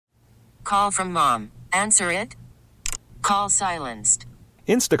call from mom. Answer it. Call silenced.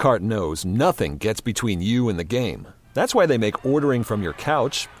 Instacart knows nothing gets between you and the game. That's why they make ordering from your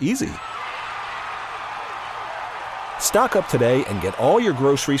couch easy. Stock up today and get all your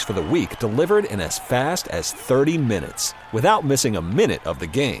groceries for the week delivered in as fast as 30 minutes without missing a minute of the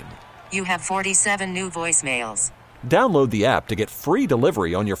game. You have 47 new voicemails. Download the app to get free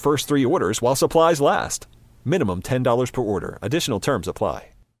delivery on your first 3 orders while supplies last. Minimum $10 per order. Additional terms apply.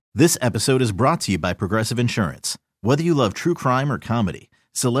 This episode is brought to you by Progressive Insurance. Whether you love true crime or comedy,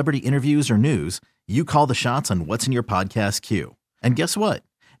 celebrity interviews or news, you call the shots on what's in your podcast queue. And guess what?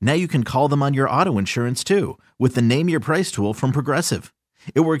 Now you can call them on your auto insurance too with the Name Your Price tool from Progressive.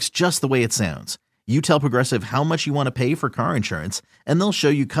 It works just the way it sounds. You tell Progressive how much you want to pay for car insurance, and they'll show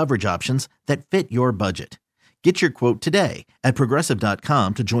you coverage options that fit your budget. Get your quote today at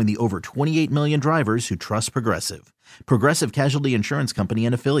Progressive.com to join the over 28 million drivers who trust Progressive. Progressive Casualty Insurance Company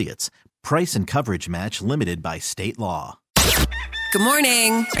and Affiliates. Price and coverage match limited by state law. Good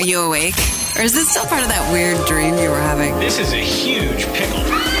morning. Are you awake? Or is this still part of that weird dream you were having? This is a huge pickle.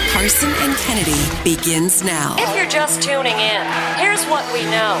 Carson and Kennedy begins now. If you're just tuning in, here's what we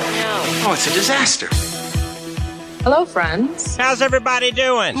know. Oh, it's a disaster. Hello, friends. How's everybody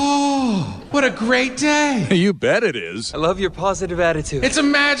doing? Oh, what a great day. You bet it is. I love your positive attitude. It's a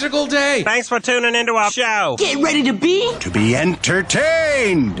magical day. Thanks for tuning into our show. Get ready to be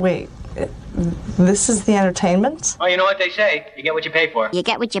entertained. Wait, this is the entertainment? Oh, you know what they say. You get what you pay for. You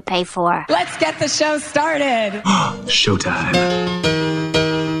get what you pay for. Let's get the show started. Showtime.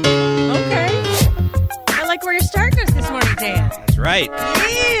 Okay. I like where you're starting us this morning, Dan. That's right.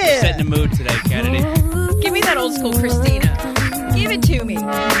 Yeah. Setting the mood today, Kennedy. Give me that old school Christina. Give it to me.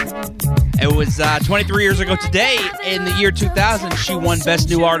 It was 23 years ago today, in the year 2000, she won Best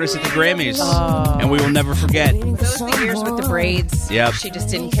New Artist at the Grammys. Oh. And we will never forget. Those were the years with the braids. Yep. She just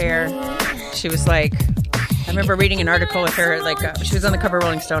didn't care. She was like, I remember reading an article with her, like, she was on the cover of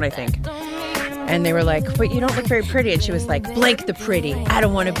Rolling Stone, I think. And they were like, but you don't look very pretty. And she was like, blank the pretty. I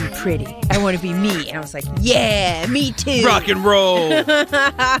don't want to be pretty. I want to be me. And I was like, yeah, me too. Rock and roll.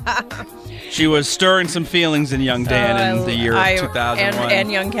 She was stirring some feelings in young Dan in the year 2001. And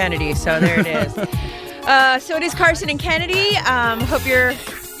young Kennedy, so there it is. So it is Carson and Kennedy. Hope you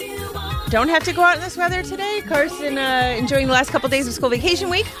don't have to go out in this weather today. Carson enjoying the last couple days of school vacation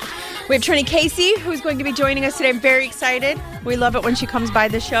week. We have Trini Casey, who's going to be joining us today. I'm very excited. We love it when she comes by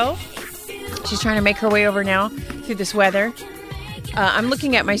the show. She's trying to make her way over now through this weather. I'm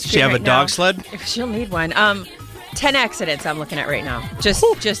looking at my screen. Does she have right a dog now. sled? If she'll need one. 10 accidents I'm looking at right now. Just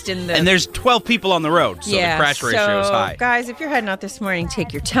in the... And there's 12 people on the road, so the crash ratio is high. Guys, if you're heading out this morning,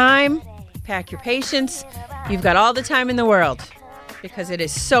 take your time, pack your patience. You've got all the time in the world because it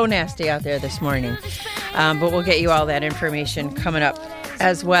is so nasty out there this morning. But we'll get you all that information coming up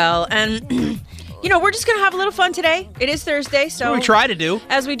as well. And... we're just going to have a little fun today. It is Thursday, so... We try to do.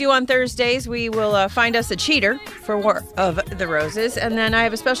 As we do on Thursdays, we will find us a cheater for War of the Roses. And then I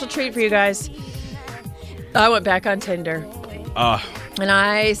have a special treat for you guys. I went back on Tinder. And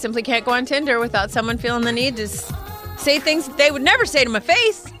I simply can't go on Tinder without someone feeling the need to say things that they would never say to my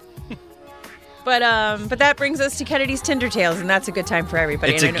face. But that brings us to Kennedy's Tinder Tales, and that's a good time for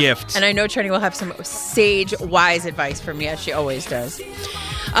everybody. It's a gift. And I know Trini will have some sage, wise advice for me, as she always does.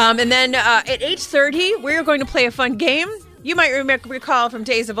 And then at 8:30, we're going to play a fun game. You might recall from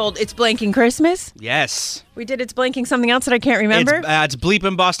days of old, It's Blanking Christmas. Yes. We did It's Blanking something else that I can't remember. It's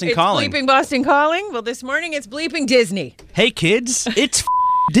Bleeping Boston Calling. It's Bleeping Boston Calling. Well, this morning it's Bleeping Disney. Hey, kids, it's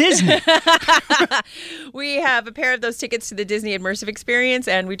Disney. We have a pair of those tickets to the Disney Immersive Experience,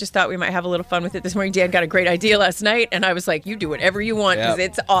 and we just thought we might have a little fun with it this morning. Dan got a great idea last night, and I was like, you do whatever you want, because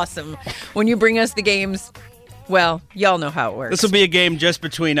it's awesome. When you bring us the games... Well, y'all know how it works. This will be a game just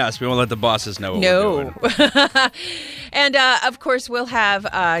between us. We won't let the bosses know what we're doing. And, of course, we'll have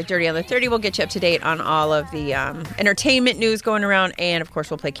Dirty on the 30. We'll get you up to date on all of the entertainment news going around. And, of course,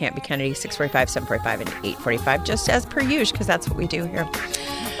 we'll play Can't Be Kennedy, 6:45, 7:45, and 8:45, just as per usual, because that's what we do here.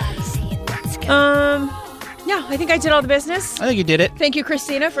 Yeah, I think I did all the business. I think you did it. Thank you,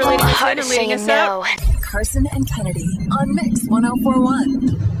 Christina, for leading us in and leading us out. Carson and Kennedy on Mix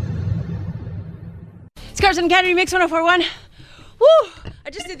 104.1. It's Carson and Kennedy, Mix 104.1. Woo! I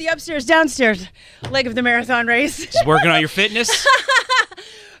just did the upstairs-downstairs leg of the marathon race. Just working on your fitness?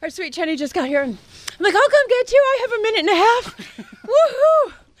 Our sweet Chenny just got here, and I'm like, I'll come get you. I have a minute and a half.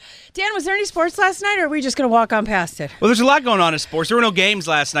 Woohoo! Dan, was there any sports last night, or are we just going to walk on past it? Well, there's a lot going on in sports. There were no games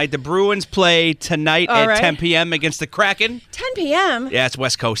last night. The Bruins play tonight at 10 p.m. against the Kraken. 10 p.m.? Yeah, it's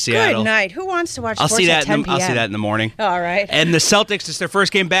West Coast Seattle. Good night. Who wants to watch sports I'll see that at 10 p.m.? I'll see that in the morning. All right. And the Celtics, it's their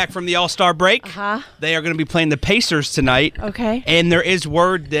first game back from the All-Star break. They are going to be playing the Pacers tonight. Okay. And there is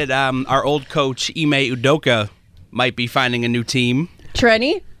word that our old coach, Ime Udoka, might be finding a new team.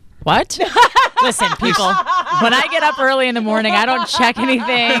 Trenny? What? Listen, people, when I get up early in the morning, I don't check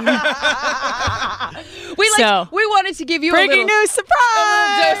anything. We wanted to give you breaking news surprise!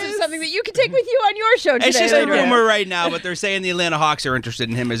 A little dose of something that you can take with you on your show today. It's just a rumor right now, but they're saying the Atlanta Hawks are interested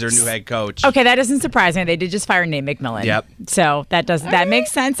in him as their new head coach. Okay, that doesn't surprise me. They did just fire Nate McMillan. Yep. So that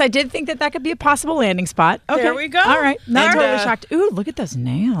makes sense. I did think that could be a possible landing spot. Okay. There we go. All right. Not totally shocked. Ooh, look at those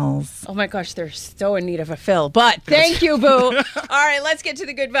nails. Oh my gosh, they're so in need of a fill. But thank you, Boo. All right, let's get to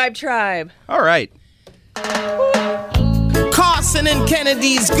the Good Vibe Tribe. All right. Carson and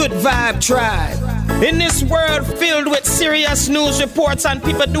Kennedy's Good Vibe Tribe. In this world filled with serious news reports and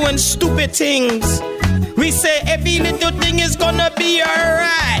people doing stupid things, we say every little thing is gonna be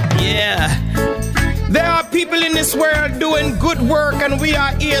alright. Yeah. There are people in this world doing good work and we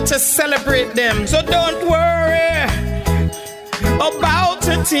are here to celebrate them. So don't worry about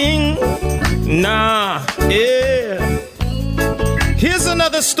a thing. Nah, yeah. Here's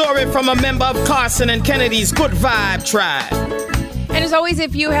another story from a member of Carson and Kennedy's Good Vibe Tribe. And as always,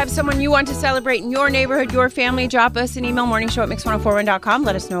 if you have someone you want to celebrate in your neighborhood, your family, drop us an email, morningshow@mix1041.com.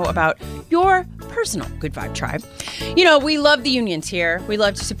 Let us know about your personal Good Vibe Tribe. You know, we love the unions here. We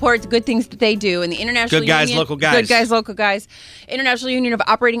love to support the good things that they do. And the International Good guys, Union, local guys. Good guys, local guys. International Union of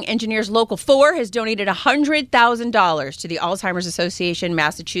Operating Engineers Local 4 has donated $100,000 to the Alzheimer's Association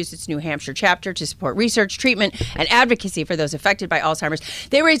Massachusetts New Hampshire chapter to support research, treatment, and advocacy for those affected by Alzheimer's.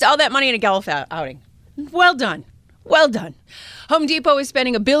 They raised all that money in a golf outing. Well done. Well done. Home Depot is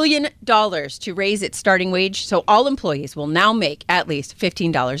spending $1 billion to raise its starting wage, so all employees will now make at least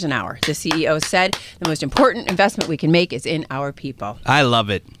 $15 an hour. The CEO said the most important investment we can make is in our people. I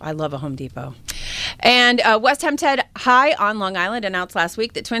love it. I love a Home Depot. And West Hempstead High on Long Island announced last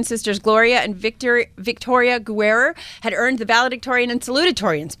week that twin sisters Gloria and Victoria Guerrer had earned the valedictorian and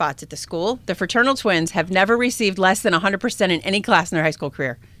salutatorian spots at the school. The fraternal twins have never received less than 100% in any class in their high school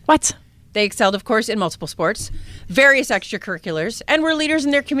career. What? They excelled, of course, in multiple sports, various extracurriculars, and were leaders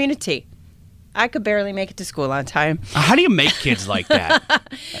in their community. I could barely make it to school on time. How do you make kids like that?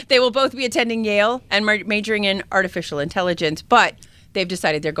 They will both be attending Yale and majoring in artificial intelligence, but they've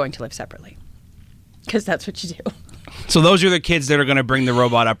decided they're going to live separately. Because that's what you do. So those are the kids that are going to bring the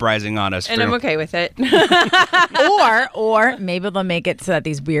robot uprising on us. And I'm okay with it. or maybe they'll make it so that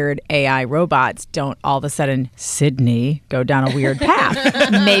these weird AI robots don't all of a sudden, Sydney, go down a weird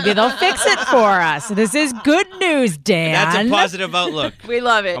path. Maybe they'll fix it for us. This is good news, Dan. That's a positive outlook. We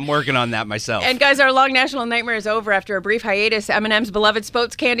love it. I'm working on that myself. And guys, our long national nightmare is over. After a brief hiatus, M&M's beloved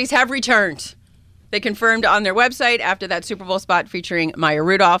Spoats candies have returned. They confirmed on their website after that Super Bowl spot featuring Maya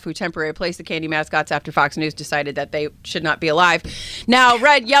Rudolph, who temporarily replaced the candy mascots after Fox News decided that they should not be alive. Now,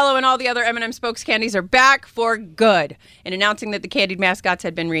 red, yellow, and all the other M&M Spokes candies are back for good. In announcing that the candied mascots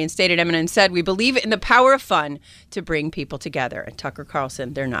had been reinstated, M&M said, "We believe in the power of fun to bring people together." And Tucker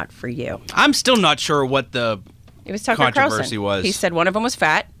Carlson, they're not for you. I'm still not sure what the controversy was. He said one of them was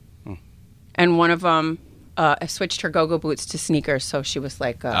fat, and one of them switched her go-go boots to sneakers, so she was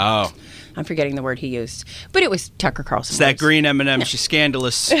like, I'm forgetting the word he used. But it was Tucker Carlson. It's that green M&M. She's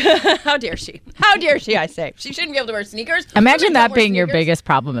scandalous. How dare she? How dare she, I say. She shouldn't be able to wear sneakers. Imagine that being your biggest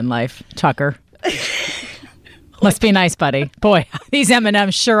problem in life, Tucker. Let's be nice, buddy. Boy, these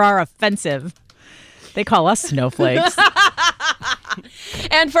M&Ms sure are offensive. They call us snowflakes.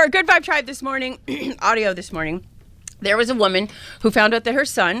 And for a Good Vibe Tribe this morning, audio this morning, there was a woman who found out that her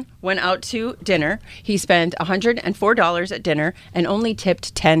son went out to dinner. He spent $104 at dinner and only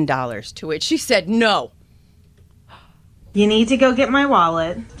tipped $10, to which she said no. You need to go get my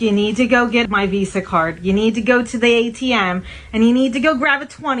wallet. You need to go get my Visa card. You need to go to the ATM. And you need to go grab a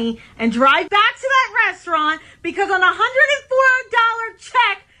 20 and drive back to that restaurant because on a $104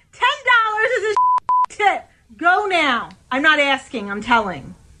 check, $10 is a tip. Go now. I'm not asking, I'm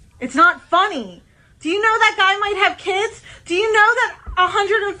telling. It's not funny. Do you know that guy might have kids? Do you know that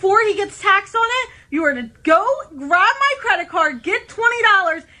 140 he gets taxed on it? You are to go grab my credit card, get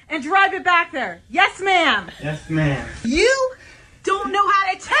 $20, and drive it back there. Yes, ma'am. Yes, ma'am. You don't know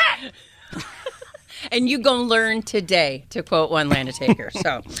how to tip. And you gonna learn today, to quote one Lana Taker.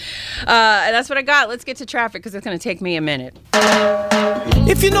 So that's what I got. Let's get to traffic because it's gonna take me a minute.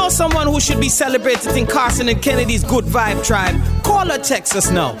 If you know someone who should be celebrated in Carson and Kennedy's Good Vibe Tribe, call Call or text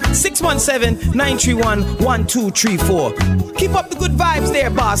us now. 617-931-1234. Keep up the good vibes there,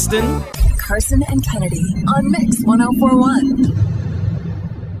 Boston. Carson and Kennedy on Mix 1041.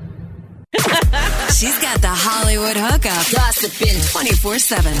 She's got the Hollywood hookup. Gossiping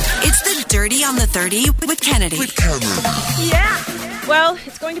 24/7. It's the Dirty on the 30 with Kennedy. Yeah. Well,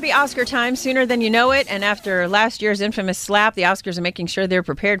 it's going to be Oscar time sooner than you know it. And after last year's infamous slap, the Oscars are making sure they're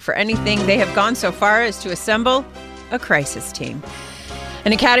prepared for anything. They have gone so far as to assemble a crisis team.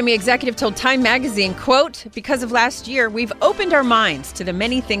 An Academy executive told Time magazine, quote, "Because of last year, we've opened our minds to the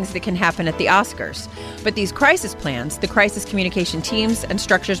many things that can happen at the Oscars. But these crisis plans, the crisis communication teams and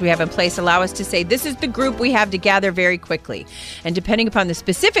structures we have in place allow us to say this is the group we have to gather very quickly. And depending upon the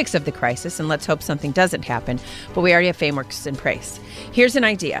specifics of the crisis, and let's hope something doesn't happen, but we already have frameworks in place. Here's an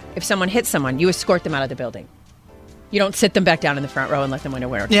idea. If someone hits someone, you escort them out of the building. You don't sit them back down in the front row and let them win a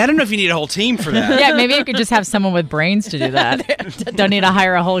winner." Yeah, I don't know if you need a whole team for that. Yeah, maybe you could just have someone with brains to do that. Don't need to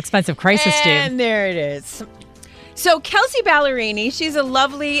hire a whole expensive crisis team. And there it is. So Kelsea Ballerini, she's a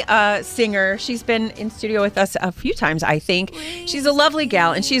lovely singer. She's been in studio with us a few times, I think. She's a lovely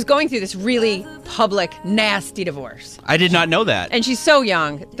gal, and she's going through this really public, nasty divorce. I did not know that. And she's so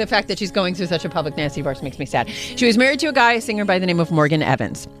young. The fact that she's going through such a public, nasty divorce makes me sad. She was married to a singer by the name of Morgan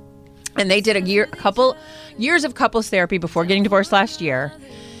Evans. And they did a couple years of couples therapy before getting divorced last year.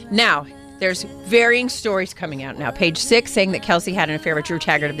 Now, there's varying stories coming out now. Page 6 saying that Kelsea had an affair with Drew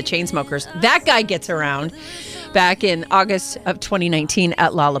Taggart of the Chainsmokers. That guy gets around back in August of 2019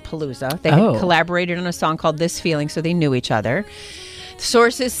 at Lollapalooza. They had collaborated on a song called This Feeling, so they knew each other.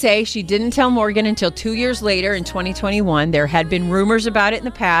 Sources say she didn't tell Morgan until 2 years later in 2021. There had been rumors about it in the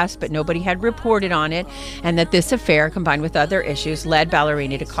past, but nobody had reported on it, and that this affair, combined with other issues, led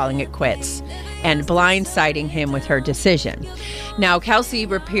Ballerini to calling it quits and blindsiding him with her decision. Now, Kelsea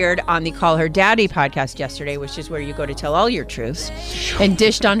appeared on the Call Her Daddy podcast yesterday, which is where you go to tell all your truths, and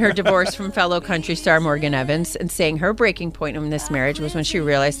dished on her divorce from fellow country star Morgan Evans, and saying her breaking point in this marriage was when she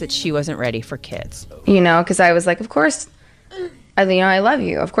realized that she wasn't ready for kids. You know, because I was like, of course, I love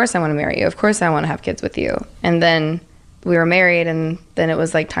you. Of course I want to marry you. Of course I want to have kids with you. And then we were married, and then it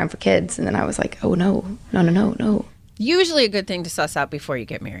was like time for kids. And then I was like, oh, no. Usually a good thing to suss out before you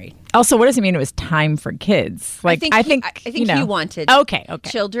get married. Also, what does it mean it was time for kids? Like, I think he wanted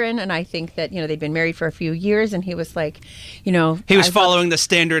children, and I think that, they'd been married for a few years, and he was like, he was following the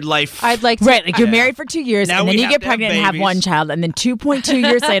standard life. I'd like to, right, like you're married for 2 years, and then you get pregnant and have one child, and then 2.2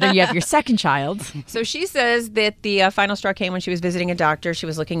 years later you have your second child. So she says that the final straw came when she was visiting a doctor. She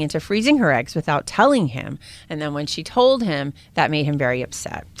was looking into freezing her eggs without telling him, and then when she told him, that made him very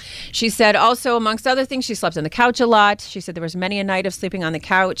upset. She said also, amongst other things, she slept on the couch a lot. She said there was many a night of sleeping on the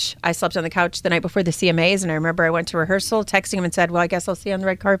couch. I slept on the couch the night before the CMAs, and I remember I went to rehearsal, texting him and said, well, I guess I'll see you on the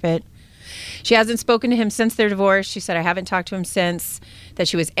red carpet. She hasn't spoken to him since their divorce. She said, I haven't talked to him since. That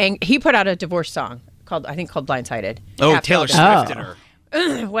she was angry. He put out a divorce song called Blindsided. Oh, Taylor Swift did her.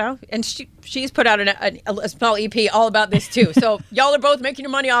 Well, and she's put out a small EP all about this too. So y'all are both making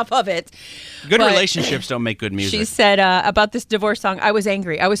your money off of it. Good relationships don't make good music. She said about this divorce song, I was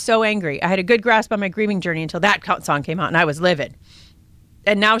angry. I was so angry. I had a good grasp on my grieving journey until that song came out, and I was livid.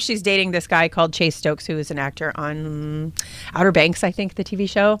 And now she's dating this guy called Chase Stokes, who is an actor on Outer Banks, I think, the TV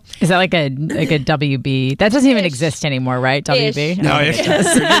show. Is that like a WB? That doesn't even exist anymore, right? WB? No, you're dating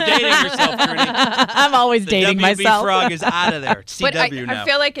yourself, Trudy. I'm always dating WB myself. Frog is out of there. It's CW but now. I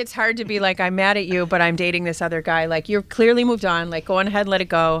feel like it's hard to be like, I'm mad at you, but I'm dating this other guy. Like, you're clearly moved on. Like, go on ahead and let it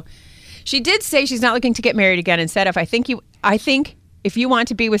go. She did say she's not looking to get married again and said, I think if you want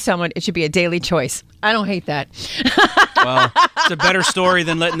to be with someone, it should be a daily choice. I don't hate that. Well, it's a better story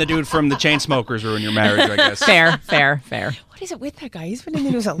than letting the dude from the Chainsmokers ruin your marriage, I guess. Fair. What is it with that guy? He's been in the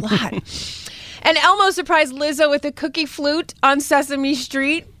news a lot. And Elmo surprised Lizzo with a cookie flute on Sesame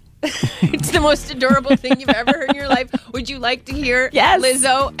Street. It's the most adorable thing you've ever heard in your life. Would you like to hear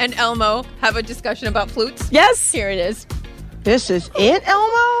Lizzo and Elmo have a discussion about flutes? Yes. Here it is. This is it,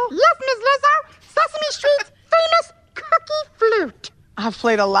 Elmo? Yes, Miss Lizzo. Sesame Street's famous cookie flute. I've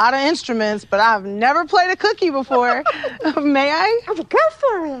played a lot of instruments, but I've never played a cookie before. May I? Go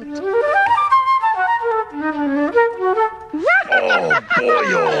for it.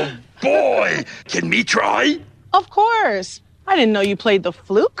 Oh, boy. Can me try? Of course. I didn't know you played the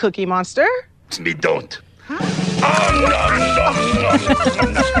flute, Cookie Monster. Me don't. That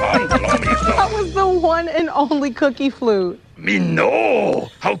was the one and only cookie flute. Me no.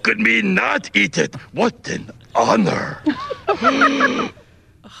 How could me not eat it? What an honor.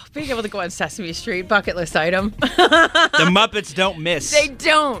 Being able to go on Sesame Street, bucket list item. The Muppets don't miss. They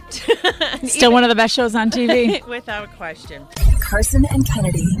don't. Still one of the best shows on TV. Without question. Carson and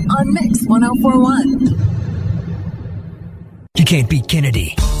Kennedy on Mix 1041. You can't beat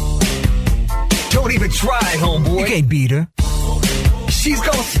Kennedy. Don't even try, homeboy. You can't beat her. She's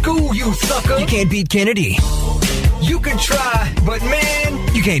gonna school you, sucker. You can't beat Kennedy. You can try, but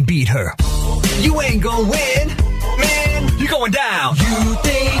man, you can't beat her. You ain't gonna win, man. You're going down. You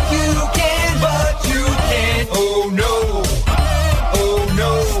think you can, but you can't. Oh no. Oh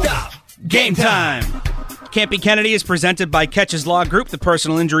no. Stop. Game time. Can't Beat Kennedy is presented by Catches Law Group, the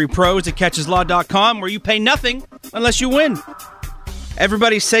personal injury pros at catcheslaw.com, where you pay nothing unless you win.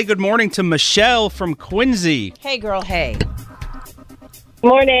 Everybody say good morning to Michelle from Quincy. Hey, girl, hey.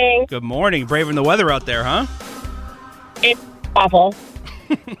 Morning. Good morning. Braving the weather out there, huh? It's awful.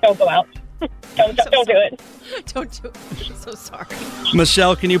 Don't go out. Don't do it. Don't do it. I'm so sorry.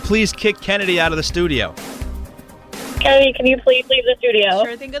 Michelle, can you please kick Kennedy out of the studio? Kennedy, can you please leave the studio?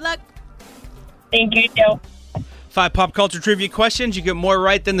 Sure thing. Good luck. Thank you, Joe. 5 pop culture trivia questions. You get more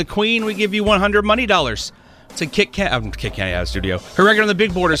right than the queen. We give you $100 money. To kick Kennedy out of the studio. Her record on the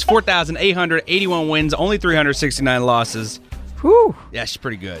big board is 4,881 wins, only 369 losses. Whew. Yeah, she's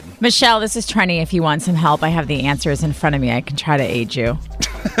pretty good. Michelle, this is Trenny. If you want some help, I have the answers in front of me. I can try to aid you.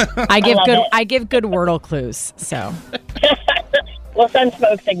 I give good Wordle clues. So we'll send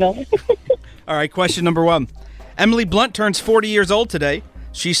smoke signals. All right, question number 1. Emily Blunt turns 40 years old today.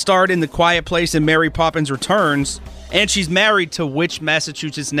 She starred in The Quiet Place and Mary Poppins Returns, and she's married to which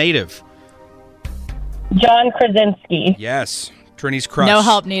Massachusetts native? John Krasinski. Yes, Trini's crush. No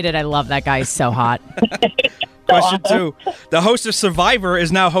help needed. I love that guy. He's so hot. Question 2. The host of Survivor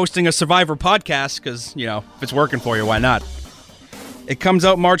is now hosting a Survivor podcast because, if it's working for you, why not? It comes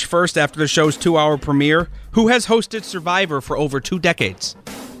out March 1st after the show's 2-hour premiere. Who has hosted Survivor for over 2 decades?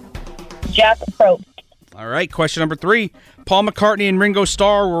 Jeff Probst. All right, question number 3. Paul McCartney and Ringo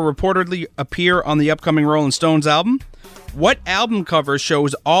Starr will reportedly appear on the upcoming Rolling Stones album. What album cover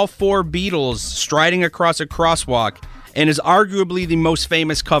shows all 4 Beatles striding across a crosswalk and is arguably the most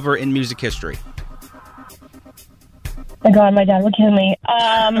famous cover in music history? Oh my God, my dad would kill me.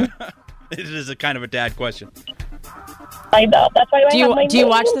 It is a kind of a dad question. I know. That's why Do you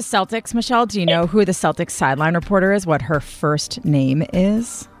watch the Celtics, Michelle? Do you know who the Celtics sideline reporter is? What her first name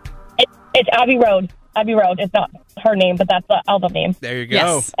is? It's Abbey Road. Abbey Road. It's not her name, but that's the album name. There you go.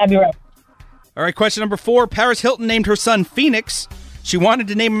 Yes. Abbey Road. All right, question number 4. Paris Hilton named her son Phoenix. She wanted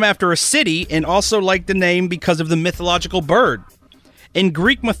to name him after a city and also liked the name because of the mythological bird. In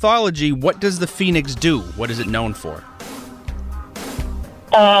Greek mythology, what does the phoenix do? What is it known for?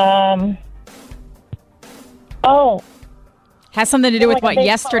 Has something to do with what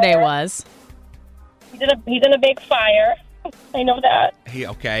yesterday was. He's in a big fire. I know that.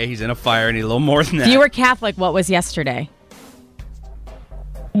 He's in a fire and a little more than that. If you were Catholic, what was yesterday?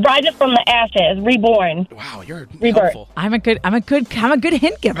 Rising from the ashes, reborn. Wow, you're rebirth. helpful. I'm a good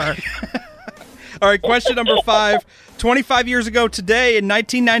hint giver. All right, question number 5. 25 years ago today, in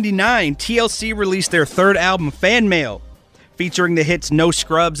 1999, TLC released their 3rd album, Fan Mail, featuring the hits No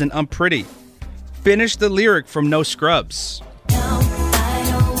Scrubs and Unpretty. Finish the lyric from No Scrubs.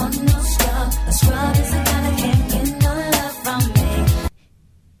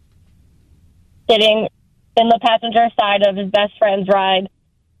 Sitting in the passenger side of his best friend's ride.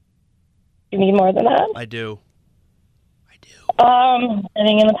 You need more than that? I do.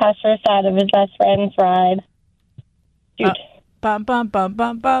 Sitting in the passenger side of his best friend's ride. Shoot. Bum, bum, bum,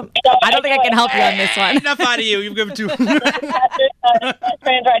 bum, bum. I don't think I can help you on this one. Enough out of you. You've given 2. Best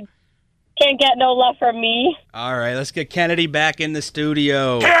friend's ride. Can't get no love from me. All right, let's get Kennedy back in the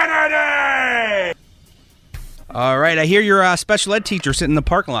studio. Kennedy! All right, I hear you're a special ed teacher sitting in the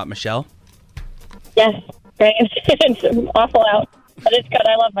parking lot, Michelle. Yes, great. It's awful out, but it's good.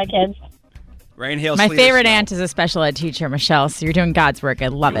 I love my kids. Rain, hail, My sleet, favorite aunt is a special ed teacher, Michelle, so you're doing God's work. I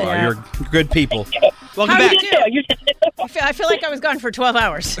love it. You're good people. Welcome How back. You do? I feel like I was gone for 12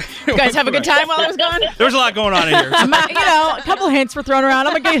 hours. You guys have a good time while I was gone? There's a lot going on in here. A couple hints were thrown around.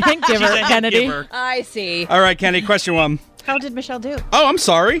 I'm a good hint giver, Kennedy. I see. All right, Kennedy, question 1. How did Michelle do? Oh, I'm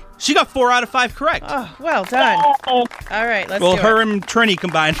sorry. She got 4 out of 5 correct. Oh, well done. All right, let's do it. Well, her and Trini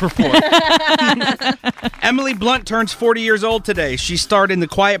combined for 4. Emily Blunt turns 40 years old today. She starred in The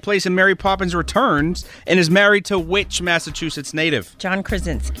Quiet Place and Mary Poppins Returns and is married to which Massachusetts native? John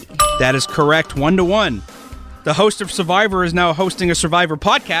Krasinski. That is correct. 1-1. The host of Survivor is now hosting a Survivor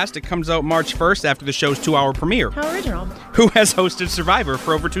podcast. It comes out March 1st after the show's 2-hour premiere. How original. Who has hosted Survivor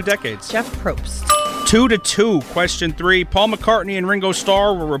for over 2 decades? Jeff Probst. 2-2. Question 3. Paul McCartney and Ringo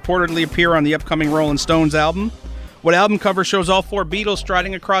Starr will reportedly appear on the upcoming Rolling Stones album. What album cover shows all 4 Beatles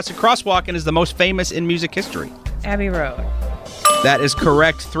striding across a crosswalk and is the most famous in music history? Abbey Road. That is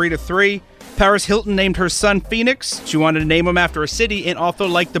correct. 3-3. Paris Hilton named her son Phoenix. She wanted to name him after a city and also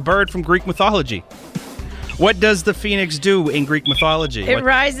liked the bird from Greek mythology. What does the phoenix do in Greek mythology? It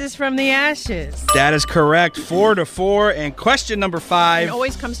rises from the ashes. That is correct. 4-4. And question number 5. It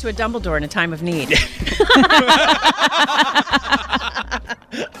always comes to a Dumbledore in a time of need.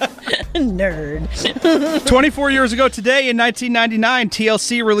 Nerd. 24 years ago today, in 1999,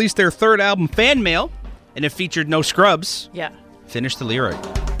 TLC released their third album, Fan Mail, and it featured No Scrubs. Yeah. Finish the lyric.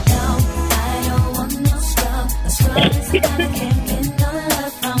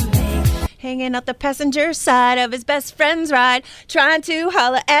 Hanging out the passenger side of his best friend's ride, trying to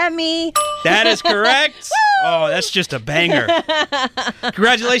holler at me. That is correct. Oh, that's just a banger.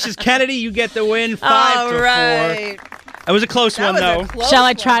 Congratulations, Kennedy. You get the win, 5-4. Right. That was a close one, though. Michelle,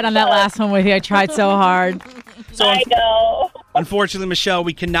 I tried on that last one with you. I tried so hard. So I know. Unfortunately, Michelle,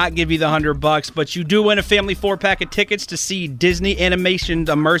 we cannot give you the $100, but you do win a family 4-pack of tickets to see Disney Animation's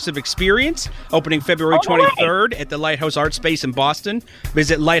Immersive Experience, opening February 23rd at the Lighthouse Art Space in Boston.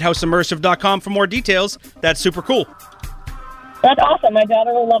 Visit lighthouseimmersive.com for more details. That's super cool. That's awesome. My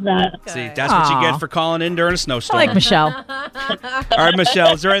daughter will love that. See, that's what you get for calling in during a snowstorm. I like Michelle. All right,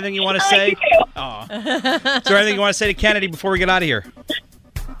 Michelle, is there anything you want to say? Is there anything you want to say to Kennedy before we get out of here?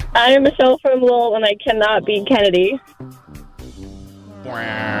 I am Michelle from Lowell, and I cannot beat Kennedy.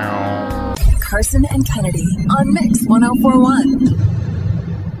 Carson and Kennedy on Mix 104.1.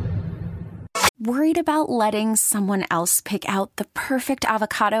 Worried about letting someone else pick out the perfect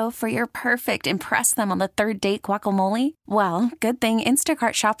avocado for your perfect impress them on the third date guacamole? Well, good thing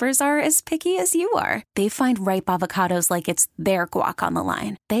Instacart shoppers are as picky as you are. They find ripe avocados like it's their guac on the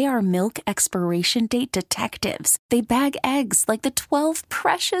line. They are milk expiration date detectives. They bag eggs like the 12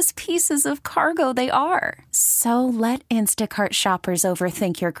 precious pieces of cargo they are. So let Instacart shoppers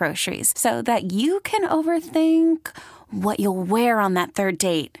overthink your groceries so that you can overthink what you'll wear on that third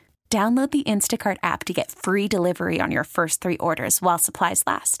date. Download the Instacart app to get free delivery on your first 3 orders while supplies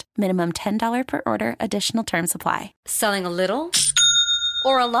last. Minimum $10 per order. Additional terms apply. Selling a little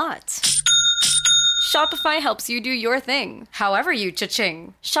or a lot? Shopify helps you do your thing, however you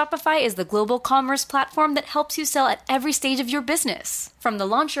cha-ching. Shopify is the global commerce platform that helps you sell at every stage of your business. From the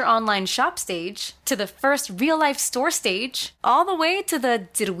launch your online shop stage, to the first real-life store stage, all the way to the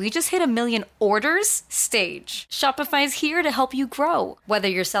did we just hit 1 million orders stage. Shopify is here to help you grow. Whether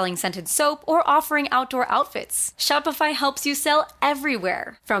you're selling scented soap or offering outdoor outfits, Shopify helps you sell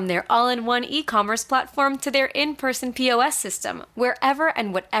everywhere. From their all-in-one e-commerce platform to their in-person POS system, wherever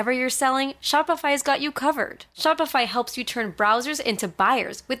and whatever you're selling, Shopify's got you covered. Shopify helps you turn browsers into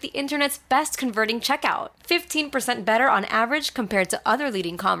buyers with the internet's best converting checkout. 15% better on average compared to other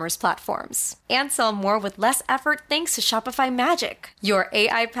leading commerce platforms. And sell more with less effort thanks to Shopify Magic, your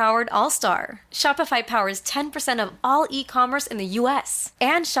AI-powered all-star. Shopify powers 10% of all e-commerce in the U.S.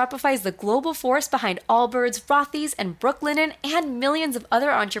 And Shopify is the global force behind Allbirds, Rothy's, and Brooklinen, and millions of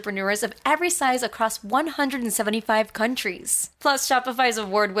other entrepreneurs of every size across 175 countries. Plus, Shopify's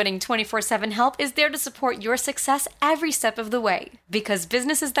award-winning 24/7 help is there to support your success every step of the way. Because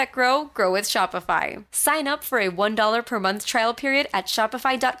businesses that grow, grow with Shopify. Sign up for a $1 per month trial period at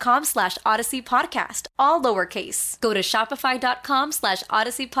shopify.com/Odyssey Podcast, all lowercase. Go to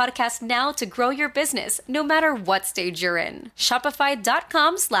shopify.com/Odyssey Podcast now to grow your business, no matter what stage you're in.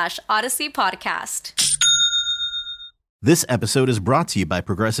 Shopify.com/Odyssey Podcast. This episode is brought to you by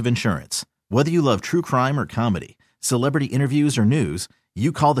Progressive Insurance. Whether you love true crime or comedy, celebrity interviews or news,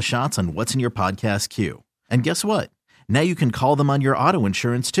 you call the shots on what's in your podcast queue. And guess what? Now you can call them on your auto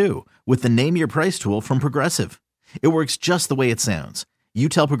insurance too with the Name Your Price tool from Progressive. It works just the way it sounds. You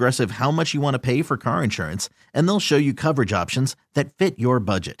tell Progressive how much you want to pay for car insurance, and they'll show you coverage options that fit your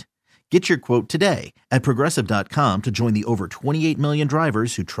budget. Get your quote today at Progressive.com to join the over 28 million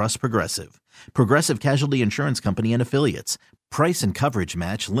drivers who trust Progressive. Progressive Casualty Insurance Company and Affiliates. Price and coverage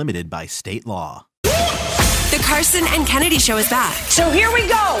match limited by state law. The Carson and Kennedy Show is back. So here we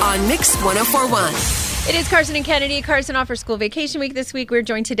go on Mix 104.1. It is Carson and Kennedy. Carson off for school vacation week this week. We're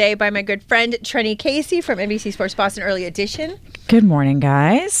joined today by my good friend Trenny Casey from NBC Sports Boston Early Edition. Good morning,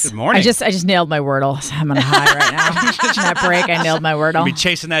 guys. Good morning. I just nailed my Wordle. I'm on a high right now. That break, I nailed my Wordle. You'll be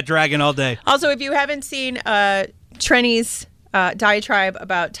chasing that dragon all day. Also, if you haven't seen Trenny's diatribe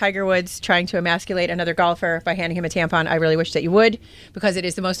about Tiger Woods trying to emasculate another golfer by handing him a tampon, I really wish that you would, because it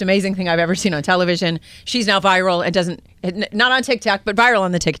is the most amazing thing I've ever seen on television. She's now viral and not on TikTok, but viral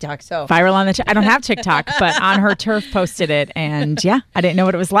on the TikTok. So viral on the I don't have TikTok, but on her turf posted it, and yeah, I didn't know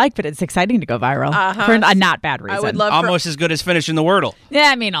what it was like, but it's exciting to go viral for a not bad reason. I would love almost as good as finishing the Wordle.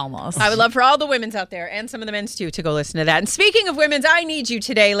 Yeah, I mean almost. I would love for all the women's out there and some of the men's too to go listen to that. And speaking of women's, I need you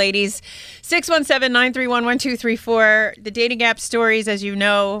today, ladies. 617-931-1234. The dating app stories, as you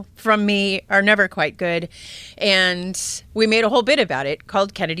know from me, are never quite good, and we made a whole bit about it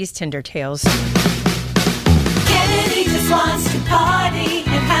called Kennedy's Tinder Tales. wants to party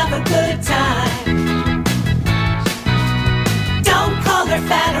and have a good time. Don't call her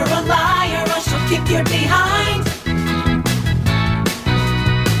fat or a liar or she'll kick your behind.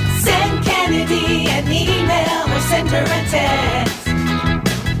 Send Kennedy an email or send her a text.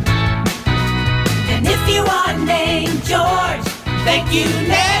 And if you are named George, thank you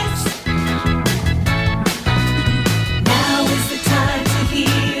next. Now is the time to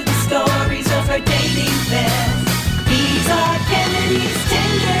hear the stories of her dating best. These are Kennedy's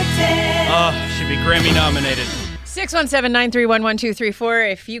Tinder tests. Oh, should be Grammy nominated.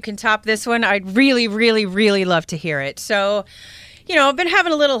 617-931-1234. If you can top this one, I'd really, really, really love to hear it. So, I've been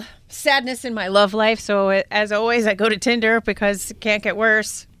having a little sadness in my love life. So, as always, I go to Tinder because it can't get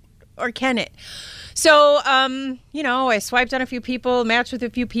worse. Or can it? So, I swiped on a few people, matched with a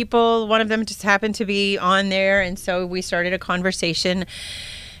few people. One of them just happened to be on there. And so we started a conversation.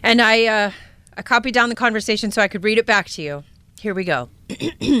 And I copied down the conversation so I could read it back to you. Here we go.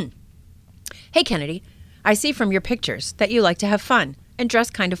 Hey, Kennedy. I see from your pictures that you like to have fun and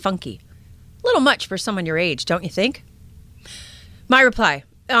dress kind of funky. A little much for someone your age, don't you think? My reply,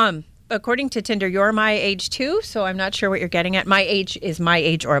 according to Tinder, you're my age too, so I'm not sure what you're getting at. My age is my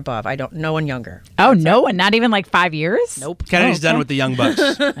age or above. No one younger. Oh, no one? Not even like 5 years? Nope. Kennedy's done with the young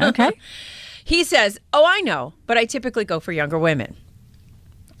bucks. Okay. He says, I know, but I typically go for younger women.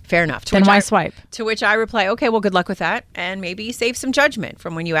 Fair enough. Then why swipe? To which I reply, okay, well, good luck with that. And maybe save some judgment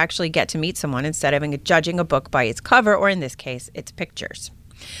from when you actually get to meet someone instead of judging a book by its cover, or in this case, its pictures.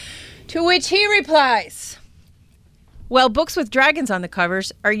 To which he replies, well, books with dragons on the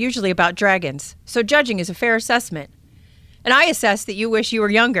covers are usually about dragons, so judging is a fair assessment. And I assess that you wish you were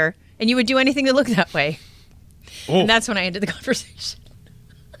younger and you would do anything to look that way. Oh. And that's when I ended the conversation.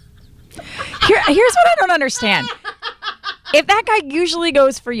 Here's what I don't understand. If that guy usually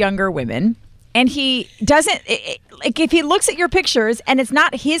goes for younger women and he doesn't, if he looks at your pictures and it's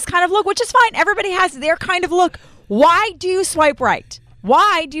not his kind of look, which is fine, everybody has their kind of look, why do you swipe right?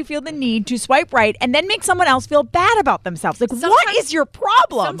 Why do you feel the need to swipe right and then make someone else feel bad about themselves? Like, what is your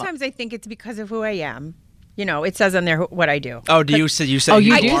problem? Sometimes I think it's because of who I am. It says on there what I do. Oh, you said you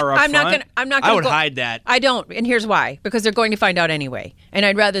are up I'm not front? I'm not I gonna would hide that. I don't, and here's why. Because they're going to find out anyway. And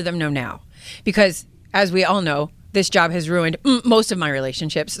I'd rather them know now. Because, as we all know, this job has ruined most of my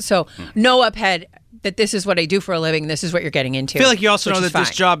relationships. So know up ahead that this is what I do for a living. This is what you're getting into. I feel like you also know that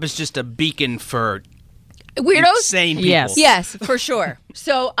this job is just a beacon for weirdos? Insane people. Yes, for sure.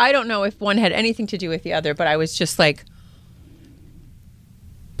 So I don't know if one had anything to do with the other, but I was just like,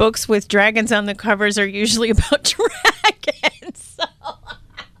 books with dragons on the covers are usually about dragons.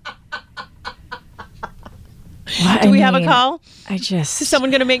 Do we have a call? Is someone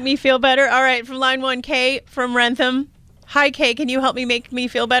going to make me feel better? All right, from line 1, Kay from Rentham. Hi, Kay. Can you help me make me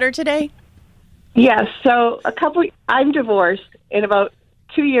feel better today? Yes. So I'm divorced, and about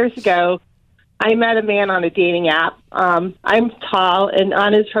 2 years ago, I met a man on a dating app. I'm tall, and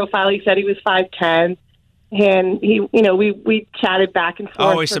on his profile, he said he was 5'10", and we chatted back and forth.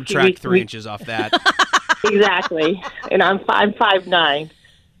 Always subtract 3 inches off that. Exactly, and I'm 5'9".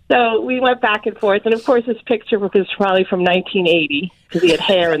 So we went back and forth, and of course his picture was probably from 1980 because he had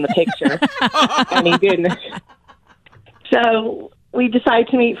hair in the picture, and he didn't. So we decided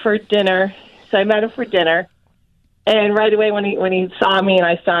to meet for dinner. So I met him for dinner, and right away when he saw me and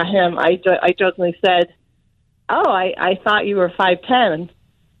I saw him, I jokingly said, "Oh, I thought you were 5'10".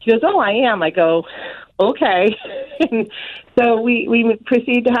 He goes, "Oh, I am." I go, "Okay." And so we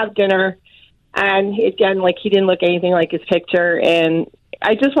proceeded to have dinner, and again, he didn't look anything like his picture, and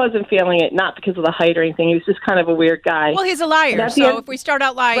I just wasn't feeling it, not because of the height or anything. He was just kind of a weird guy. Well, he's a liar, so if we start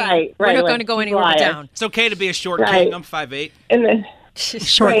out lying, we're not going to go anywhere but down. It's okay to be a short king. I'm 5'8". And then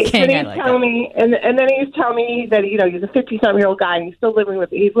short king. Then he's telling me, and then he's telling me that he's a 50-something-year-old guy, and he's living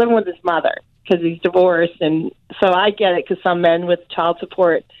with his mother because he's divorced. And so I get it because some men with child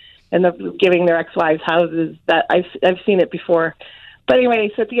support and giving their ex-wives houses, that I've seen it before. But anyway,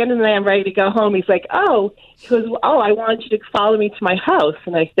 so at the end of the night, I'm ready to go home. He's like, he goes, I want you to follow me to my house.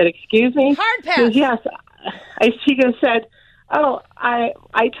 And I said, excuse me? Hard pass. He goes, yes. She said,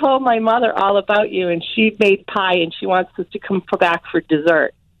 I told my mother all about you, and she made pie, and she wants us to come back for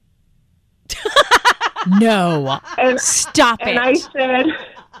dessert. No. Stop it. And I said,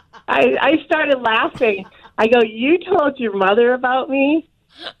 I started laughing. I go, you told your mother about me?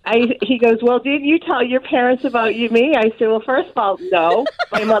 He goes, well, didn't you tell your parents about me? I said, well, first of all, no.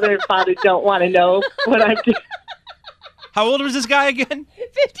 My mother and father don't want to know what I'm doing. How old was this guy again?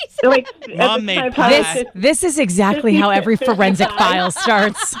 57. Mom made pie. This is exactly how every forensic file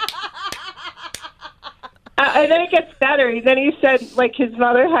starts. And then it gets better. Then he said, his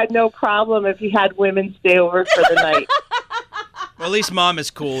mother had no problem if he had women stay over for the night. Well, at least Mom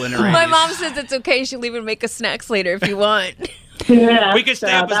is cool in her My 80s. mom says it's okay. She'll even make us snacks later if you want. Yeah, We can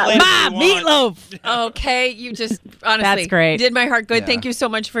stay up as late Mom, as we want. meatloaf. Okay, you just honestly That's great. did my heart good. Yeah. Thank you so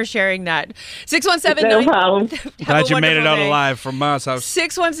much for sharing that. 617 No problem. Glad you made it out alive from Mom's house.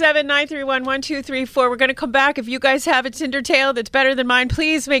 617-931-1234. We're going to come back. If you guys have a Tinder tale that's better than mine,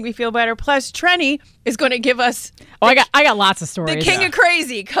 please make me feel better. Plus, Trenny is going to give us Oh, I got lots of stories. the King of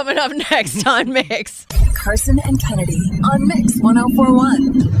Crazy coming up next on Mix. Carson and Kennedy on Mix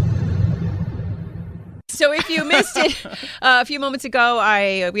 1041. So if you missed it a few moments ago,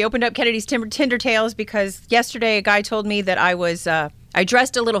 we opened up Kennedy's Tinder Tales because yesterday a guy told me that I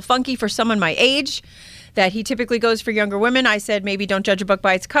dressed a little funky for someone my age, that he typically goes for younger women. I said, maybe don't judge a book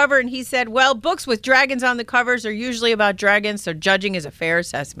by its cover. And he said, well, books with dragons on the covers are usually about dragons, so judging is a fair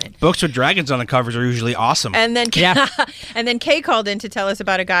assessment. Books with dragons on the covers are usually awesome. And then and then Kay called in to tell us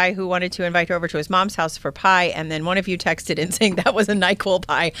about a guy who wanted to invite her over to his mom's house for pie. And then one of you texted in saying that was a NyQuil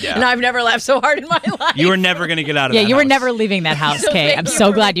pie. Yeah. And I've never laughed so hard in my life. You were never going to get out of that you were house. never leaving that house, So Kay. thank I'm you so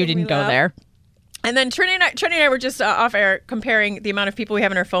for glad you making me didn't go laugh. there. And then Trinity and I were just off air comparing the amount of people we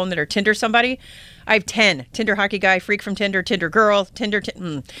have on our phone that are Tinder somebody. I have 10. Tinder hockey guy, freak from Tinder, Tinder girl,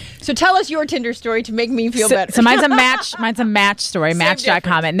 So tell us your Tinder story to make me feel better. So mine's a match. Mine's a match story. Same Match.com.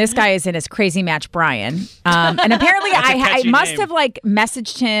 difference. And this guy is in his crazy match, Brian. And apparently, That's a I catchy must name. have like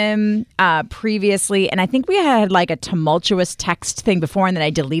messaged him previously, and I think we had like a tumultuous text thing before, and then I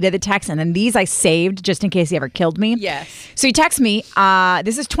deleted the text, and then these I saved just in case he ever killed me. Yes. So he texts me.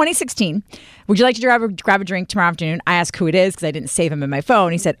 This is 2016. Would you like to grab a drink tomorrow afternoon? I asked who it is because I didn't save him in my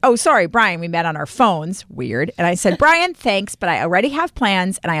phone. He said, oh, sorry, Brian, we met on our phones. Weird. And I said, Brian, thanks, but I already have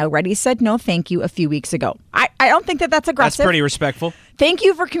plans, and I already said no thank you a few weeks ago. I don't think that's That's aggressive. pretty respectful. Thank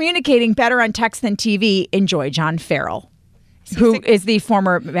you for communicating better on text than TV. Enjoy, John Farrell, who is the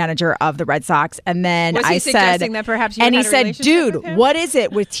former manager of the Red Sox. And then Was he I said, suggesting that perhaps you and he had a said, relationship dude, with him? what is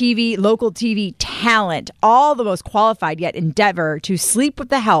it with TV, local TV talent, all the most qualified yet endeavor to sleep with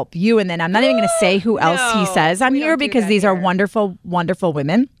the help? You, and then I'm not even going to say who else he says on here because these are wonderful, wonderful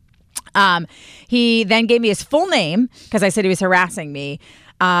women. He then gave me his full name because I said he was harassing me.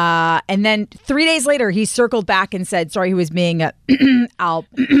 And then 3 days later, he circled back and said, sorry, he was being I'll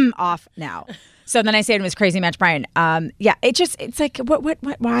off now. So then I say to him, it's crazy match, Brian. It's like, what,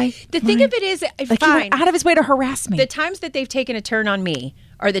 why? The thing of it is, Like, he fine. went out of his way to harass me. The times that they've taken a turn on me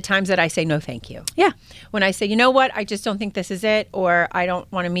are the times that I say no thank you. Yeah. When I say, you know what, I just don't think this is it, or I don't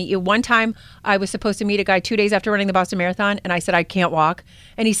want to meet you. One time I was supposed to meet a guy 2 days after running the Boston Marathon, and I said I can't walk.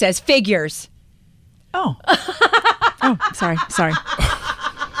 And he says, figures. Oh, sorry.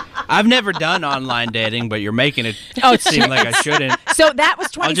 I've never done online dating, but you're making it seem like I shouldn't. So that was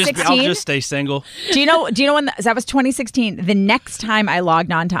I'll 2016. just stay single. Do you know when that was 2016? The next time I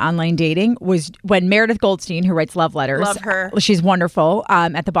logged on to online dating was when Meredith Goldstein, who writes love letters, Love her. She's wonderful,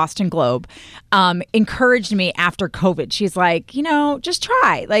 at the Boston Globe, encouraged me after COVID. She's like, just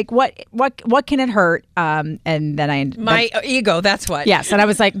try. Like, what can it hurt? And then My ego, that's what. Yes, and I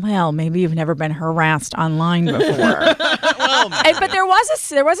was like, well, maybe you've never been harassed online before. But there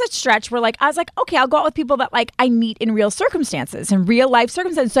was a stretch where I was like, okay, I'll go out with people that I meet in real circumstances and real life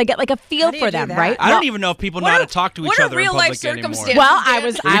circumstances, so I get a feel for them, right? I don't even know if people know how to talk to each other in public anymore. Well, I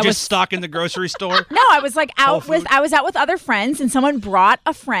was just stuck in the grocery store. No, I was out with other friends, and someone brought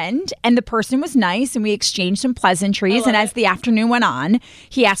a friend, and the person was nice, and we exchanged some pleasantries. And as the afternoon went on,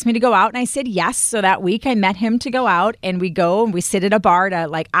 he asked me to go out, and I said yes. So that week, I met him to go out, and we go and we sit at a bar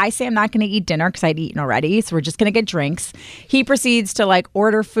to I say I'm not going to eat dinner because I'd eaten already, so we're just going to get drinks. He proceeds to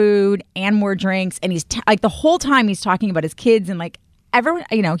order food and more drinks, and he's the whole time he's talking about his kids and everyone.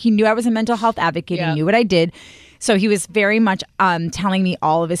 He knew I was a mental health advocate. Yeah. He knew what I did. So he was very much telling me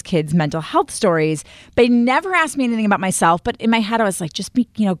all of his kids' mental health stories, but he never asked me anything about myself. But in my head, I was like, just be,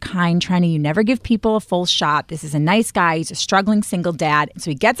 kind, Trenny. You never give people a full shot. This is a nice guy. He's a struggling single dad. And so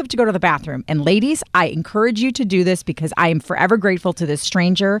he gets up to go to the bathroom. And ladies, I encourage you to do this because I am forever grateful to this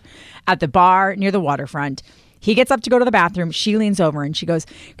stranger at the bar near the waterfront. He gets up to go to the bathroom. She leans over and she goes,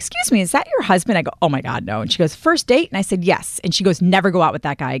 excuse me, is that your husband? I go, oh my God, no. And she goes, first date? And I said, yes. And she goes, never go out with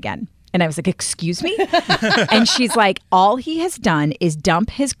that guy again. And I was like, excuse me? And she's like, all he has done is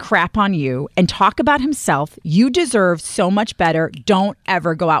dump his crap on you and talk about himself. You deserve so much better. Don't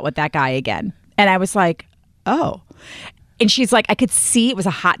ever go out with that guy again. And I was like, oh. And she's like, I could see, it was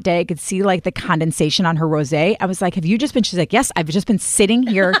a hot day. I could see like the condensation on her rosé. I was like, have you just been, she's like, yes, I've just been sitting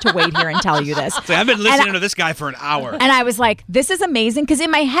here to wait here and tell you this. So I've been listening to this guy for an hour. And I was like, this is amazing. Because in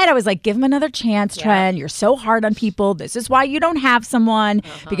my head, I was like, give him another chance, Tren. You're so hard on people. This is why you don't have someone,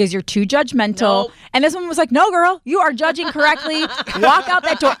 because you're too judgmental. Nope. And this woman was like, no, girl, you are judging correctly. Walk out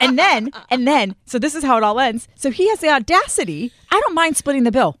that door. And then, so this is how it all ends. So he has the audacity. I don't mind splitting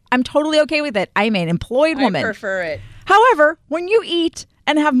the bill. I'm totally okay with it. I'm an employed woman. I prefer it. However, when you eat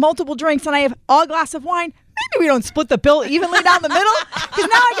and have multiple drinks and I have a glass of wine, maybe we don't split the bill evenly down the middle, because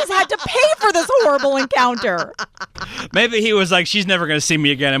now I just had to pay for this horrible encounter. Maybe he was like, she's never going to see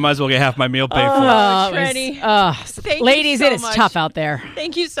me again. I might as well get half my meal paid for. Trenny. Ladies, it is tough out there.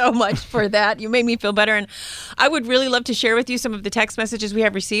 Thank you so much for that. You made me feel better. And I would really love to share with you some of the text messages we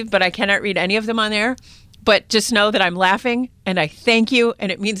have received, but I cannot read any of them on air. But just know that I'm laughing and I thank you,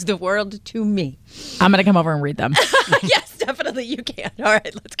 and it means the world to me. I'm going to come over and read them. Yes, definitely you can. All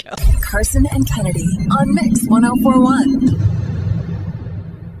right, let's go. Carson and Kennedy on Mix 104.1.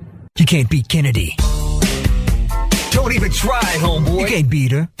 You can't beat Kennedy. Don't even try, homeboy. You can't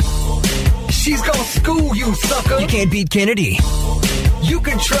beat her. She's gonna school you, sucker. You can't beat Kennedy. You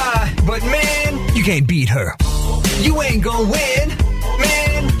can try, but man, you can't beat her. You ain't gonna win,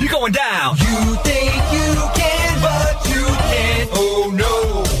 man. You're going down. You think you can, but you can't. Oh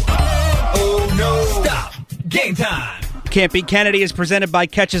no. Oh no. Stop. Game time. Can't Beat Kennedy is presented by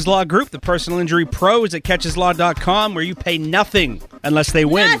Catches Law Group, the personal injury pros at catcheslaw.com, where you pay nothing unless they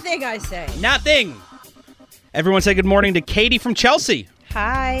win. Nothing, I say. Nothing. Everyone say good morning to Katie from Chelsea.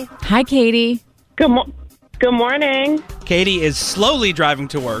 Hi. Hi, Katie. Good morning. Katie is slowly driving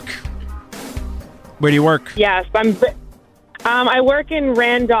to work. Where do you work? Yes, I work in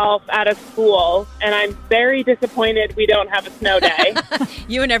Randolph at a school, and I'm very disappointed we don't have a snow day.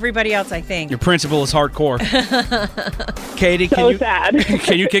 You and everybody else, I think. Your principal is hardcore. Katie, sad.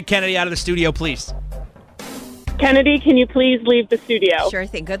 Can you kick Kennedy out of the studio, please? Kennedy, can you please leave the studio? Sure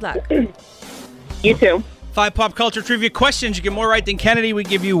thing. Good luck. You too. 5 pop culture trivia questions. You get more right than Kennedy. We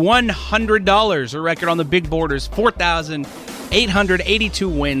give you $100. A record on the big board is 4,882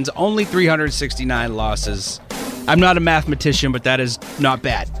 wins, only 369 losses. I'm not a mathematician, but that is not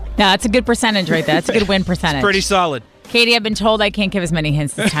bad. No, that's a good percentage right there. That's a good win percentage. It's pretty solid. Katie, I've been told I can't give as many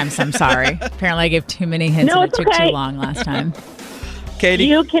hints this time, so I'm sorry. Apparently I gave too many hints and it took too long last time. Katie?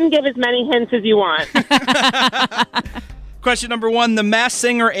 You can give as many hints as you want. Question number 1. The Masked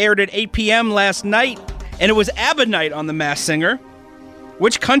Singer aired at 8 p.m. last night, and it was ABBA night on The Masked Singer.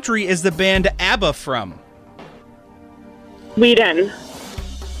 Which country is the band ABBA from? Sweden.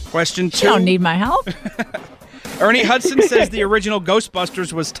 Question 2. You don't need my help. Ernie Hudson says the original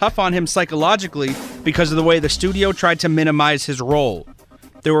Ghostbusters was tough on him psychologically because of the way the studio tried to minimize his role.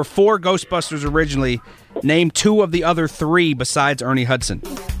 There were 4 Ghostbusters originally. Name 2 of the other 3 besides Ernie Hudson.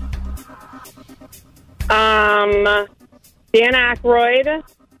 Dan Aykroyd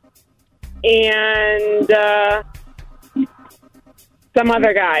and some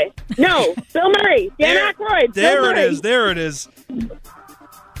other guy. No, Bill Murray. Dan Aykroyd. There it is.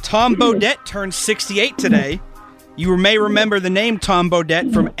 Tom Bodett turned 68 today. You may remember the name Tom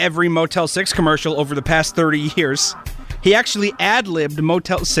Bodett from every Motel 6 commercial over the past 30 years. He actually ad-libbed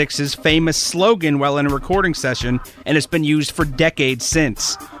Motel 6's famous slogan while in a recording session, and it's been used for decades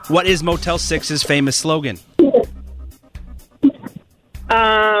since. What is Motel 6's famous slogan?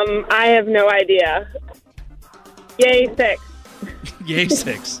 I have no idea. Yay 6. Yay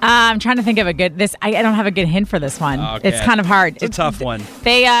 6. I'm trying to think of a good. I don't have a good hint for this one. Okay. It's kind of hard. It's a tough one.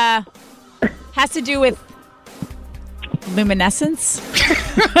 They has to do with luminescence.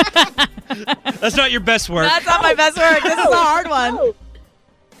 That's not your best work. That's not my best work. This is a hard one.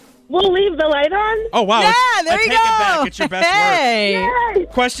 We'll leave the light on. Oh wow! Yeah, there I you take go. it back. It's your best work. Yay.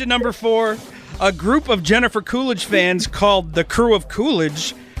 Question number 4. A group of Jennifer Coolidge fans called the Crew of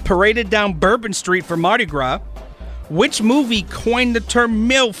Coolidge paraded down Bourbon Street for Mardi Gras. Which movie coined the term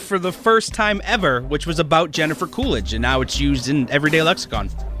MILF for the first time ever, which was about Jennifer Coolidge, and now it's used in everyday lexicon?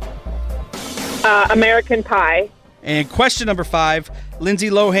 American Pie. And question number 5. Lindsay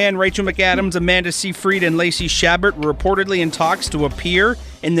Lohan, Rachel McAdams, Amanda Seyfried, and Lacey Chabert were reportedly in talks to appear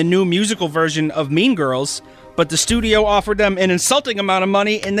in the new musical version of Mean Girls, but the studio offered them an insulting amount of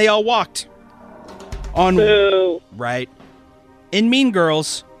money, and they all walked. Boo. Right. In Mean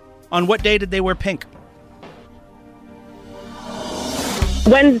Girls, on what day did they wear pink?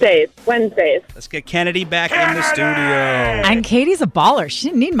 Wednesdays. Let's get Kennedy back in the studio. And Katie's a baller. She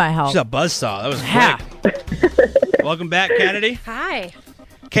didn't need my help. She's a buzzsaw. That was quick. Welcome back, Kennedy. Hi.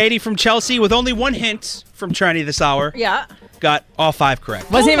 Katie from Chelsea with only one hint from Trenny this hour. Yeah. got all 5 correct.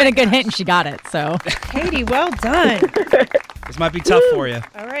 Wasn't even a good hint, and she got it. So, Katie, well done. This might be tough for you.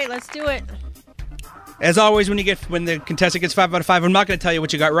 All right, let's do it. As always, when the contestant gets 5 out of 5, I'm not going to tell you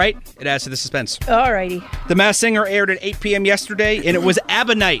what you got right. It adds to the suspense. All righty. The Masked Singer aired at 8 p.m. yesterday, and it was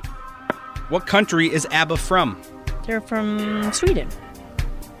ABBA night. What country is ABBA from? They're from Sweden.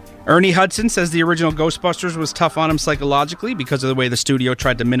 Ernie Hudson says the original Ghostbusters was tough on him psychologically because of the way the studio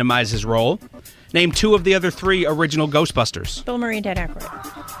tried to minimize his role. Name 2 of the other 3 original Ghostbusters. Bill Murray and Dan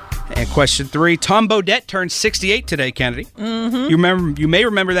Aykroyd. And question 3, Tom Bodett turned 68 today, Kennedy. Mm-hmm. You may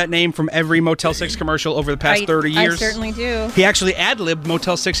remember that name from every Motel 6 commercial over the past 30 years. I certainly do. He actually ad-libbed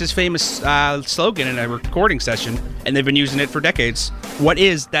Motel 6's famous slogan in a recording session, and they've been using it for decades. What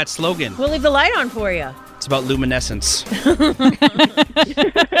is that slogan? We'll leave the light on for you. It's about luminescence.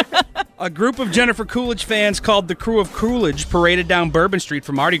 A group of Jennifer Coolidge fans called the Crew of Coolidge paraded down Bourbon Street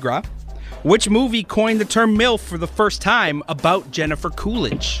for Mardi Gras. Which movie coined the term MILF for the first time about Jennifer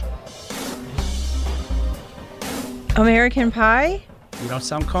Coolidge? American Pie? You don't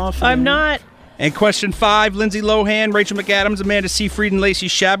sound confident. I'm not. And question 5, Lindsay Lohan, Rachel McAdams, Amanda Seyfried, and Lacey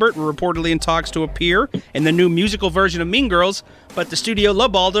Chabert were reportedly in talks to appear in the new musical version of Mean Girls, but the studio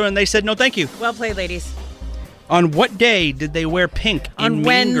lowballed them and they said no thank you. Well played, ladies. On what day did they wear pink in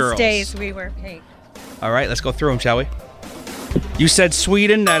Mean Girls? On Wednesdays we wear pink. All right, let's go through them, shall we? You said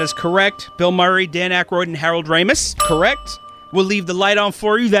Sweden. That is correct. Bill Murray, Dan Aykroyd, and Harold Ramis. Correct. We'll leave the light on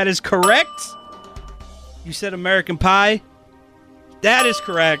for you. That is correct. You said American Pie. That is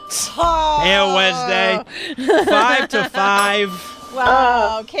correct. Oh. And Wednesday. 5-5.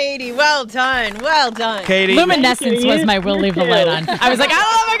 Wow, Katie, well done. Well done. Katie. Luminescence was my we'll leave the light on. I was like, I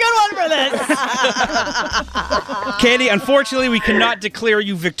don't have a good one for this. Katie, unfortunately, we cannot declare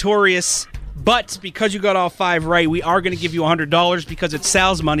you victorious. But because you got all 5 right, we are going to give you $100 because it's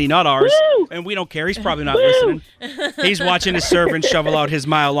Sal's money, not ours. Woo! And we don't care. He's probably not listening. He's watching his servant shovel out his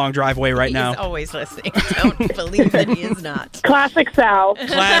mile-long driveway right now. He's always listening. Don't believe that he is not. Classic Sal.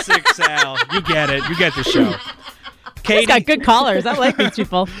 Classic Sal. You get it. You get the show. Katie, he's got good callers. I like these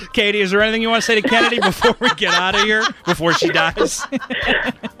people. Katie, is there anything you want to say to Kennedy before we get out of here? Before she dies?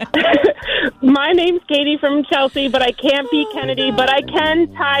 My name's Katie from Chelsea, but I can't beat Kennedy, but I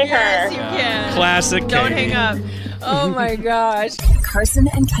can tie her. Yes, you can. Classic Don't Katie. hang up. Oh, my gosh. Carson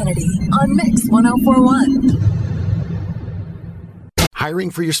and Kennedy on Mix 104.1. Hiring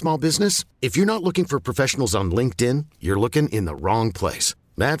for your small business? If you're not looking for professionals on LinkedIn, you're looking in the wrong place.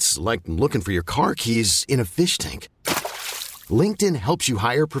 That's like looking for your car keys in a fish tank. LinkedIn helps you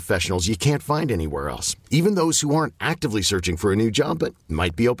hire professionals you can't find anywhere else, even those who aren't actively searching for a new job but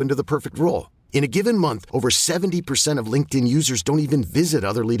might be open to the perfect role. In a given month, over 70% of LinkedIn users don't even visit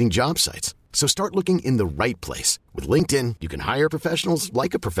other leading job sites. So start looking in the right place. With LinkedIn, you can hire professionals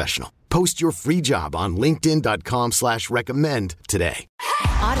like a professional. Post your free job on linkedin.com/recommend today.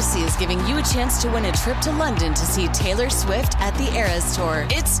 Odyssey is giving you a chance to win a trip to London to see Taylor Swift at the Eras Tour.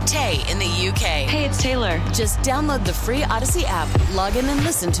 It's Tay in the UK. Hey, it's Taylor. Just download the free Odyssey app, log in and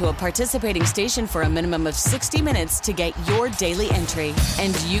listen to a participating station for a minimum of 60 minutes to get your daily entry.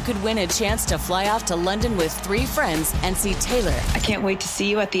 And you could win a chance to fly off to London with 3 friends and see Taylor. I can't wait to see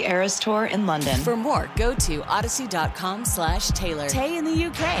you at the Eras Tour in London. For more, go to odyssey.com/Taylor. Tay in the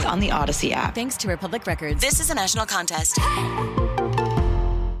UK. It's on the Odyssey app. Thanks to Republic Records. This is a national contest.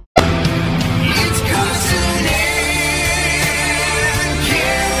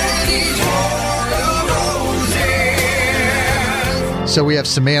 So we have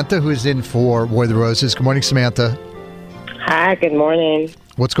Samantha, who's in for War of the Roses. Good morning, Samantha. Hi, good morning.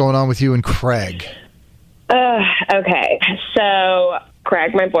 What's going on with you and Craig? Okay, so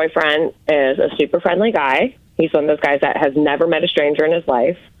Craig, my boyfriend, is a super friendly guy. He's one of those guys that has never met a stranger in his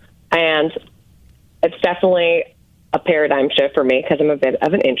life. And it's definitely a paradigm shift for me because I'm a bit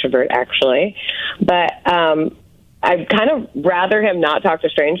of an introvert, actually. But I'd kind of rather him not talk to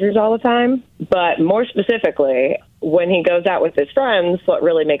strangers all the time. But more specifically, when he goes out with his friends, what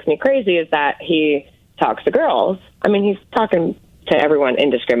really makes me crazy is that he talks to girls. I mean, he's talking to everyone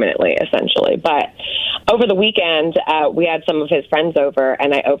indiscriminately, essentially. But over the weekend, we had some of his friends over,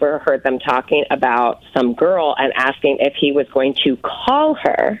 and I overheard them talking about some girl and asking if he was going to call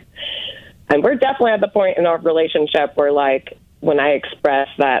her. And we're definitely at the point in our relationship where, like, when I express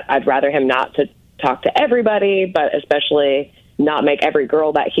that I'd rather him not to talk to everybody, but especially not make every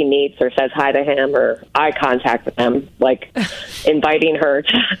girl that he meets or says hi to him or eye contact with him, like inviting her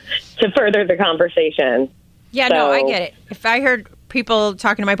to further the conversation. Yeah, no, I get it. If I heard people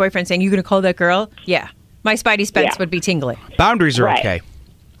talking to my boyfriend saying, "You going to call that girl?" Yeah, my spidey sense would be tingling. Boundaries are okay.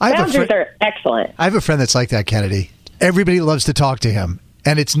 Boundaries are excellent. I have a friend that's like that, Kennedy. Everybody loves to talk to him,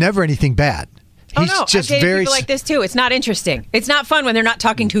 and it's never anything bad. Oh, no. just I've dated very people like this, too. It's not interesting. It's not fun when they're not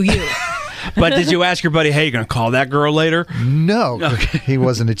talking to you. But did you ask your buddy, hey, you going to call that girl later? No, he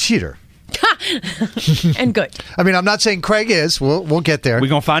wasn't a cheater. And good. I mean, I'm not saying Craig is. We'll get there. We're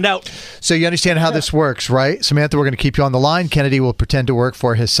going to find out. So you understand how this works, right? Samantha, we're going to keep you on the line. Kennedy will pretend to work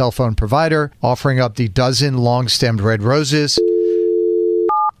for his cell phone provider, offering up the dozen long-stemmed red roses.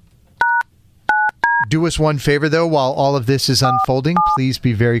 Do us one favor, though, while all of this is unfolding. Please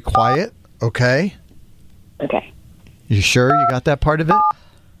be very quiet, okay? Okay. You sure you got that part of it?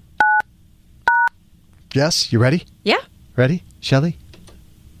 Yes? You ready? Yeah. Ready? Shelly?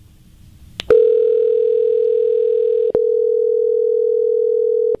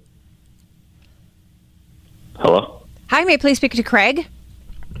 Hello? Hi, may I please speak to Craig?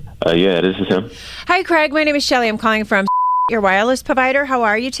 Yeah, this is him. Hi, Craig. My name is Shelly. I'm calling from your wireless provider. How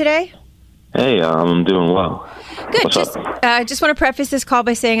are you today? Hey, I'm doing well. Good. What's Just up? want to preface this call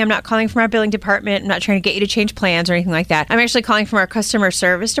by saying I'm not calling from our billing department. I'm not trying to get you to change plans or anything like that. I'm actually calling from our customer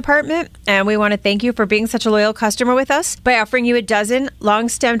service department, and we want to thank you for being such a loyal customer with us by offering you a dozen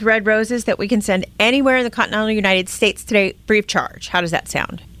long-stemmed red roses that we can send anywhere in the continental United States today free of charge. How does that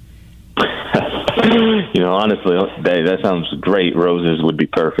sound? Honestly, that sounds great. Roses would be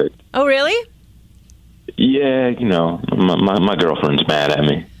perfect. Oh, really? Yeah, my girlfriend's mad at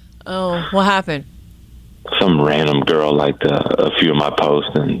me. Oh, what happened? Some random girl liked a few of my posts,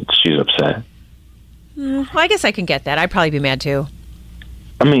 and she's upset. Well, I guess I can get that. I'd probably be mad, too.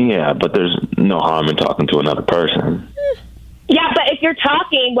 I mean, yeah, but there's no harm in talking to another person. Yeah, but if you're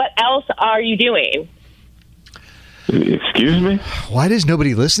talking, what else are you doing? Excuse me? Why does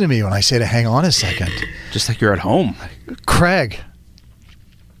nobody listen to me when I say to hang on a second? Just like you're at home. Craig.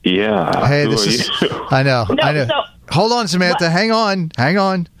 Yeah. Hey, who this are is... you? I know. No, Hold on, Samantha. What? Hang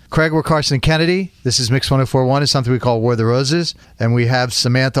on. Craig, we're Carson and Kennedy. This is Mix 1041. It's something we call War the Roses. And we have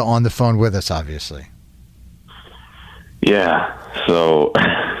Samantha on the phone with us, obviously. Yeah. So...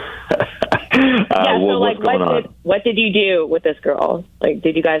 what did you do with this girl? Like,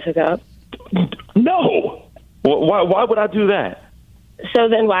 did you guys hook up? No. Why would I do that? So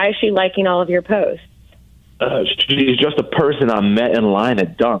then why is she liking all of your posts? She's just a person I met in line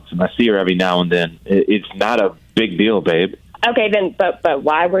at Dunks, and I see her every now and then. It's not a big deal, babe. Okay, then, but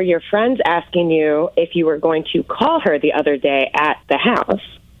why were your friends asking you if you were going to call her the other day at the house?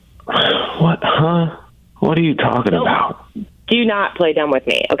 What? Huh? What are you talking about? Do not play dumb with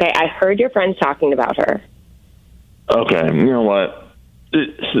me, okay? I heard your friends talking about her. Okay, you know what?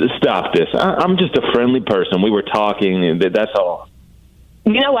 Stop this. I'm just a friendly person. We were talking. That's all.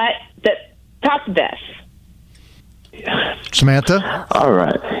 You know what? Stop this. Samantha? All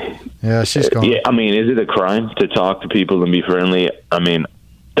right. Yeah, she's gone. Yeah, I mean, is it a crime to talk to people and be friendly? I mean,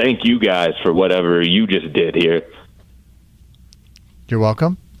 thank you guys for whatever you just did here. You're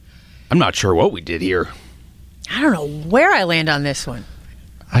welcome. I'm not sure what we did here. I don't know where I land on this one.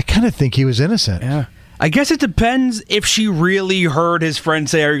 I kind of think he was innocent. Yeah. I guess it depends if she really heard his friend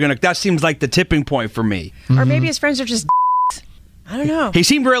say, "Are you gonna?" That seems like the tipping point for me. Or maybe his friends are just I don't know. He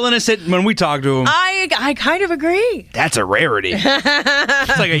seemed real innocent when we talked to him. I kind of agree. That's a rarity.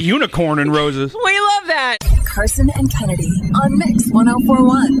 It's like a unicorn in roses. We love that. Carson and Kennedy on Mix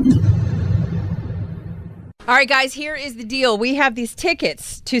 1041. All right, guys, here is the deal. We have these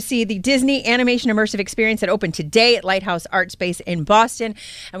tickets to see the Disney Animation Immersive Experience that opened today at Lighthouse Art Space in Boston,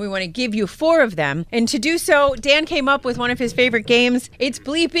 and we want to give you 4 of them. And to do so, Dan came up with one of his favorite games. It's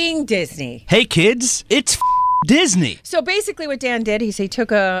Bleeping Disney. Hey, kids, it's Disney. So basically what Dan did, he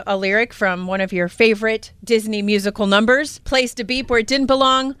took a lyric from one of your favorite Disney musical numbers, placed a beep where it didn't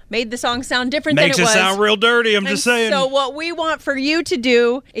belong, made the song sound different than it was. Makes it sound real dirty, I'm just saying. So what we want for you to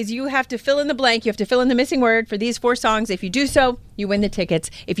do is you have to fill in the blank. You have to fill in the missing word for these 4 songs. If you do so, you win the tickets.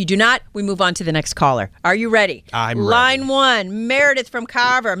 If you do not, we move on to the next caller. Are you ready? I'm ready. Line 1, Meredith from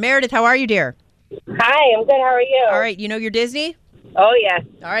Carver. Meredith, how are you, dear? Hi, I'm good. How are you? All right, you know your Disney? Oh, yes.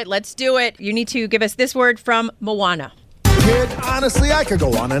 All right, let's do it. You need to give us this word from Moana. Kid, honestly, I could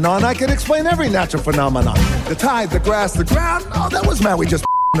go on and on. I could explain every natural phenomenon. The tide, the grass, the ground. Oh, that was Maui just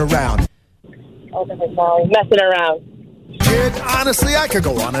around. Oh, that was Maui messing around. Kid, honestly, I could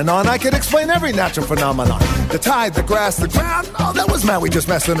go on and on. I could explain every natural phenomenon. The tide, the grass, the ground. Oh, that was Maui just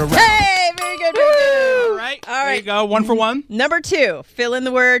messing around. Hey, very good, very good. All right, there you go. 1 for 1. Number 2, fill in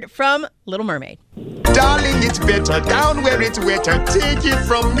the word from Little Mermaid. Darling, it's better down where it's wetter. Take it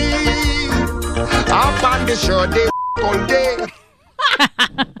from me. Up on the shore, they all day.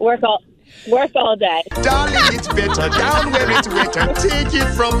 Work all day. Darling, it's better down where it's wetter. Take it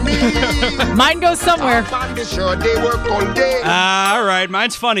from me. Mine goes somewhere. Up on the shore, they work all day. All right,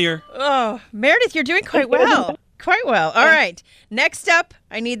 mine's funnier. Oh, Meredith, you're doing quite well. quite well. All right. Next up,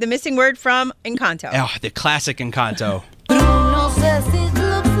 I need the missing word from Encanto. Oh, the classic Encanto. Bruno says it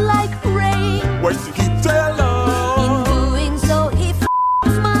looks like rain. Where's the guitar? In doing so, he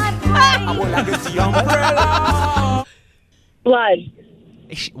f***s my brain. I will like the umbrella. Flood.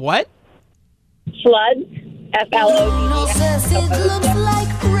 What? Flood. Bruno F-L-O-D. says it looks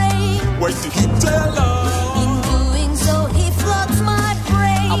like rain. Where's the guitar? In doing so, he floods my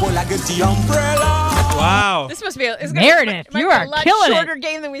brain. I will like the umbrella. Wow. This must be Meredith, you are a lot killing shorter it.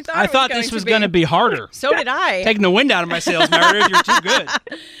 game than we thought. I thought this was going to be harder. So did I. Taking the wind out of my sails, Meredith. You're too good.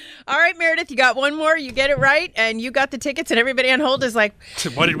 All right, Meredith, you got one more. You get it right, and you got the tickets, and everybody on hold is like,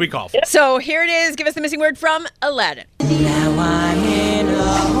 What did we call? So here it is. Give us the missing word from Aladdin. Now I'm in a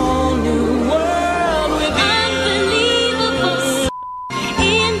whole new world with unbelievable,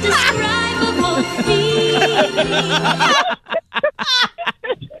 indescribable feelings.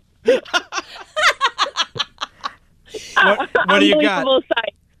 What do you got? Unbelievable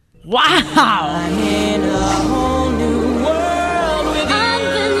sight. Wow. I'm in a whole new world with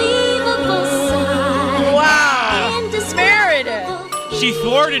unbelievable sight. Wow. Indescribable. She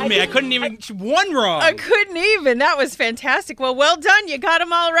thwarted me. I couldn't even. One wrong. I couldn't even. That was fantastic. Well done. You got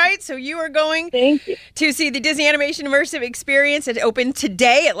them all right. So you are going to see the Disney Animation Immersive Experience. It opened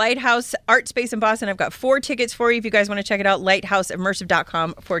today at Lighthouse Art Space in Boston. I've got 4 tickets for you if you guys want to check it out.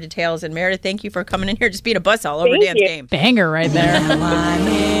 LighthouseImmersive.com for details. And Meredith, thank you for coming in here. Just being a bus all over Thank Dan's you. game. Banger right there. Now I'm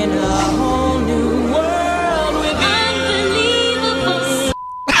in a whole new world with unbelievable.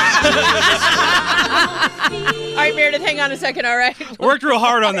 All right, Meredith, hang on a second, all right? Worked real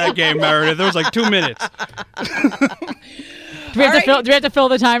hard on that game, Meredith. There was like 2 minutes. Do we have to fill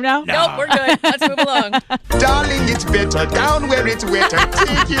the time now? Nope, we're good. Let's move along. Darling, it's better down where it's wetter.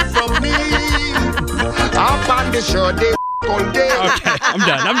 Take it from me. Up on the shore, they all day. Okay,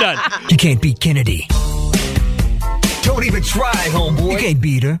 I'm done. You can't beat Kennedy. Don't even try, homeboy. You can't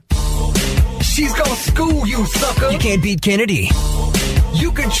beat her. She's gonna school you, sucker. You can't beat Kennedy.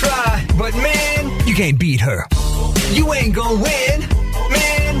 You can try, but man, you can't beat her. You ain't gonna win,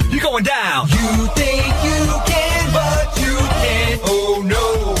 man. You're going down. You think you can, but you can't. Oh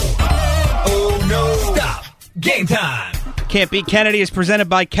no. Oh no. Stop. Game time. Can't Beat Kennedy is presented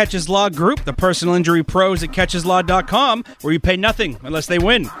by Catches Law Group, the personal injury pros at catcheslaw.com, where you pay nothing unless they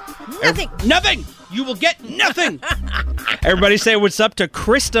win. Nothing! You will get nothing! Everybody say what's up to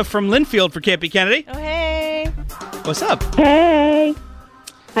Krista from Linfield for Can't Beat Kennedy. Oh, hey. What's up? Hey.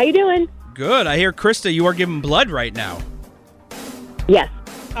 How you doing? Good. I hear, Krista, you are giving blood right now. Yes.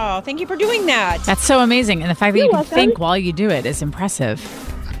 Oh, thank you for doing that. That's so amazing. And the fact that You're you can welcome. think while you do it is impressive.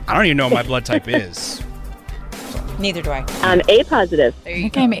 I don't even know what my blood type is. Neither do I. I'm A positive. There I you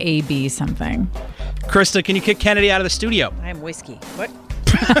think go. I'm AB something. Krista, can you kick Kennedy out of the studio? I'm whiskey. What?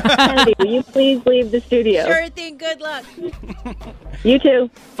 Kennedy, will you please leave the studio? Sure thing. Good luck. You too.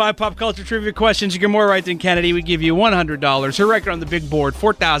 5 pop culture trivia questions. You get more right than Kennedy. We give you $100. Her record on the big board,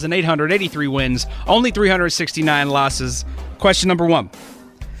 4,883 wins, only 369 losses. Question number 1.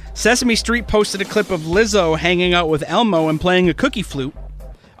 Sesame Street posted a clip of Lizzo hanging out with Elmo and playing a cookie flute.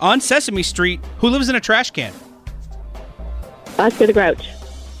 On Sesame Street, who lives in a trash can? Oscar the Grouch.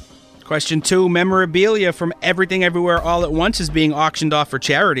 Question 2. Memorabilia from Everything Everywhere All at Once is being auctioned off for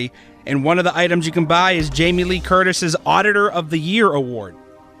charity, and one of the items you can buy is Jamie Lee Curtis's Auditor of the Year award.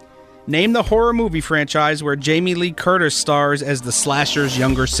 Name the horror movie franchise where Jamie Lee Curtis stars as the slasher's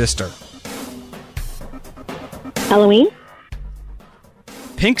younger sister. Halloween.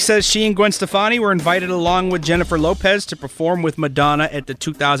 Pink says she and Gwen Stefani were invited along with Jennifer Lopez to perform with Madonna at the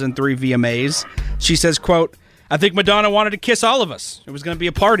 2003 VMAs. She says, quote, I think Madonna wanted to kiss all of us. It was going to be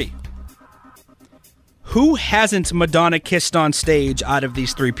a party. Who hasn't Madonna kissed on stage out of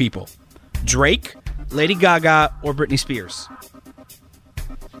these 3 people? Drake, Lady Gaga, or Britney Spears?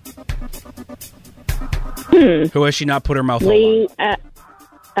 Who has she not put her mouth on?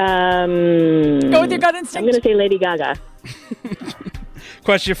 Go with your gut instinct. I'm going to say Lady Gaga.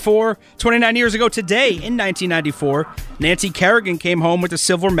 Question 4. 29 years ago today, in 1994, Nancy Kerrigan came home with a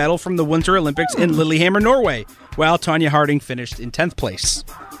silver medal from the Winter Olympics in Lillehammer, Norway, while Tonya Harding finished in 10th place.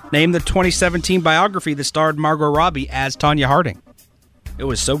 Name the 2017 biography that starred Margot Robbie as Tonya Harding. It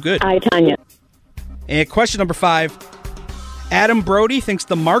was so good. I, Tonya. And question number 5. Adam Brody thinks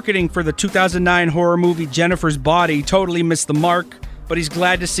the marketing for the 2009 horror movie Jennifer's Body totally missed the mark, but he's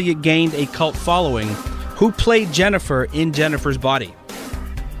glad to see it gained a cult following. Who played Jennifer in Jennifer's Body?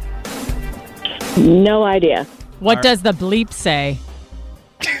 No idea. What does the bleep say?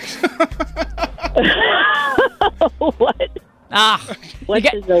 What? Ah.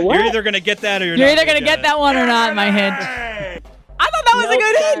 What is the what? You're either going to get that or You're either going to get that one or not, my hint. I thought that was a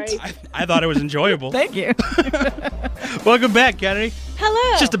good hint. I thought it was enjoyable. Thank you. Welcome back, Kennedy.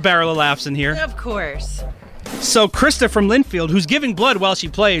 Hello. Just a barrel of laughs in here. Of course. So Krista from Linfield, who's giving blood while she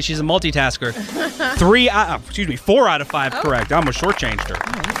plays, she's a multitasker. 4 out of 5 correct. I almost shortchanged her.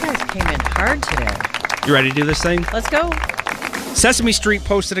 Oh, you guys came in hard today. You ready to do this thing? Let's go. Sesame Street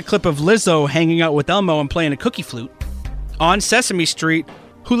posted a clip of Lizzo hanging out with Elmo and playing a cookie flute. On Sesame Street,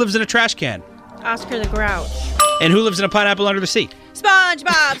 who lives in a trash can? Oscar the Grouch. And who lives in a pineapple under the sea?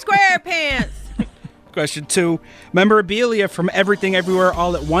 SpongeBob SquarePants. Question 2. Memorabilia from Everything Everywhere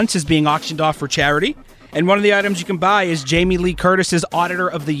All at Once is being auctioned off for charity. And one of the items you can buy is Jamie Lee Curtis's Auditor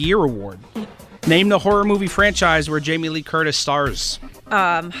of the Year award. Name the horror movie franchise where Jamie Lee Curtis stars.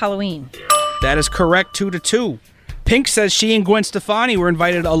 Halloween. That is correct, 2-2. Pink says she and Gwen Stefani were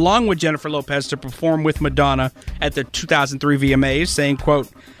invited along with Jennifer Lopez to perform with Madonna at the 2003 VMAs, saying, quote,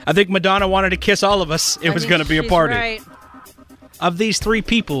 I think Madonna wanted to kiss all of us. It was going to be a party. Right. Of these 3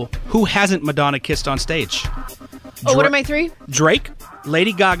 people, who hasn't Madonna kissed on stage? Oh, what are my 3? Drake,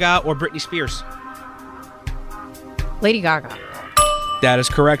 Lady Gaga, or Britney Spears? Lady Gaga. That is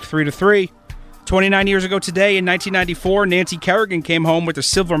correct, 3-3. 29 years ago today, in 1994, Nancy Kerrigan came home with a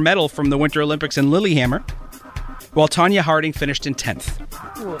silver medal from the Winter Olympics in Lillehammer, while Tonya Harding finished in 10th.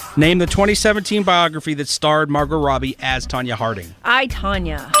 Oof. Name the 2017 biography that starred Margot Robbie as Tonya Harding. I,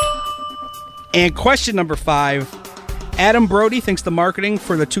 Tonya. And question number 5. Adam Brody thinks the marketing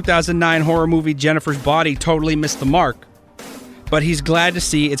for the 2009 horror movie Jennifer's Body totally missed the mark, but he's glad to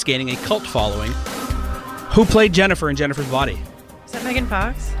see it's gaining a cult following. Who played Jennifer in Jennifer's Body? Is that Megan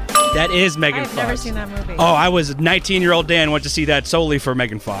Fox? That is Megan I've Fox. never seen that movie. Oh, I was 19-year-old Dan, went to see that solely for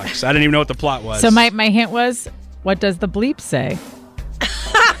Megan Fox. I didn't even know what the plot was. So my hint was, what does the bleep say?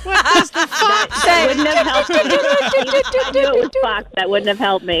 What does the Fox say? That wouldn't have helped me. I knew it was Fox. That wouldn't have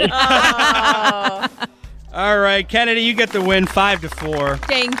helped me. Oh, All right, Kennedy, you get the win, 5-4.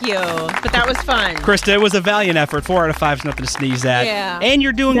 thank you. But that was fun. Krista, it was a valiant effort. 4 out of 5 is nothing to sneeze at. Yeah. And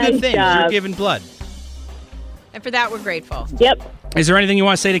you're doing good Nice things. job. You're giving blood. And for that, we're grateful. Yep. Is there anything you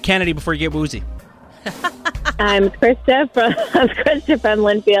want to say to Kennedy before you get woozy? I'm Krista from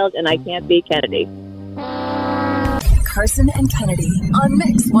Linfield, and I can't beat Kennedy. Carson and Kennedy on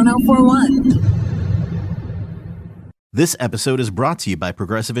Mix 104.1. This episode is brought to you by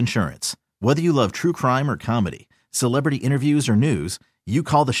Progressive Insurance. Whether you love true crime or comedy, celebrity interviews or news, you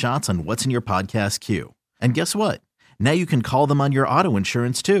call the shots on what's in your podcast queue. And guess what? Now you can call them on your auto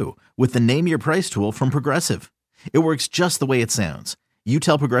insurance too with the Name Your Price tool from Progressive. It works just the way it sounds. You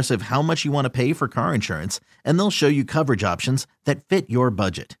tell Progressive how much you want to pay for car insurance, and they'll show you coverage options that fit your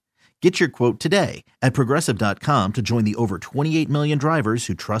budget. Get your quote today at Progressive.com to join the over 28 million drivers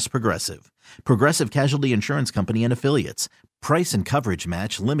who trust Progressive. Progressive Casualty Insurance Company and Affiliates. Price and coverage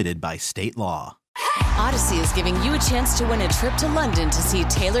match limited by state law. Odyssey is giving you a chance to win a trip to London to see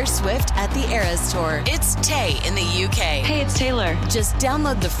Taylor Swift at the Eras Tour. It's Tay in the UK. Hey, it's Taylor. Just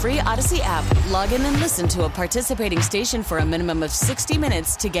download the free Odyssey app, log in and listen to a participating station for a minimum of 60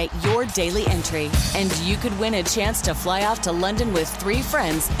 minutes to get your daily entry. And you could win a chance to fly off to London with 3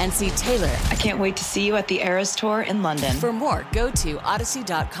 friends and see Taylor. I can't wait to see you at the Eras Tour in London. For more, go to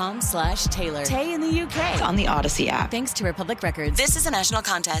odyssey.com/Taylor. Tay in the UK. It's on the Odyssey app. Thanks to Republic Records. This is a national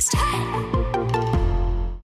contest.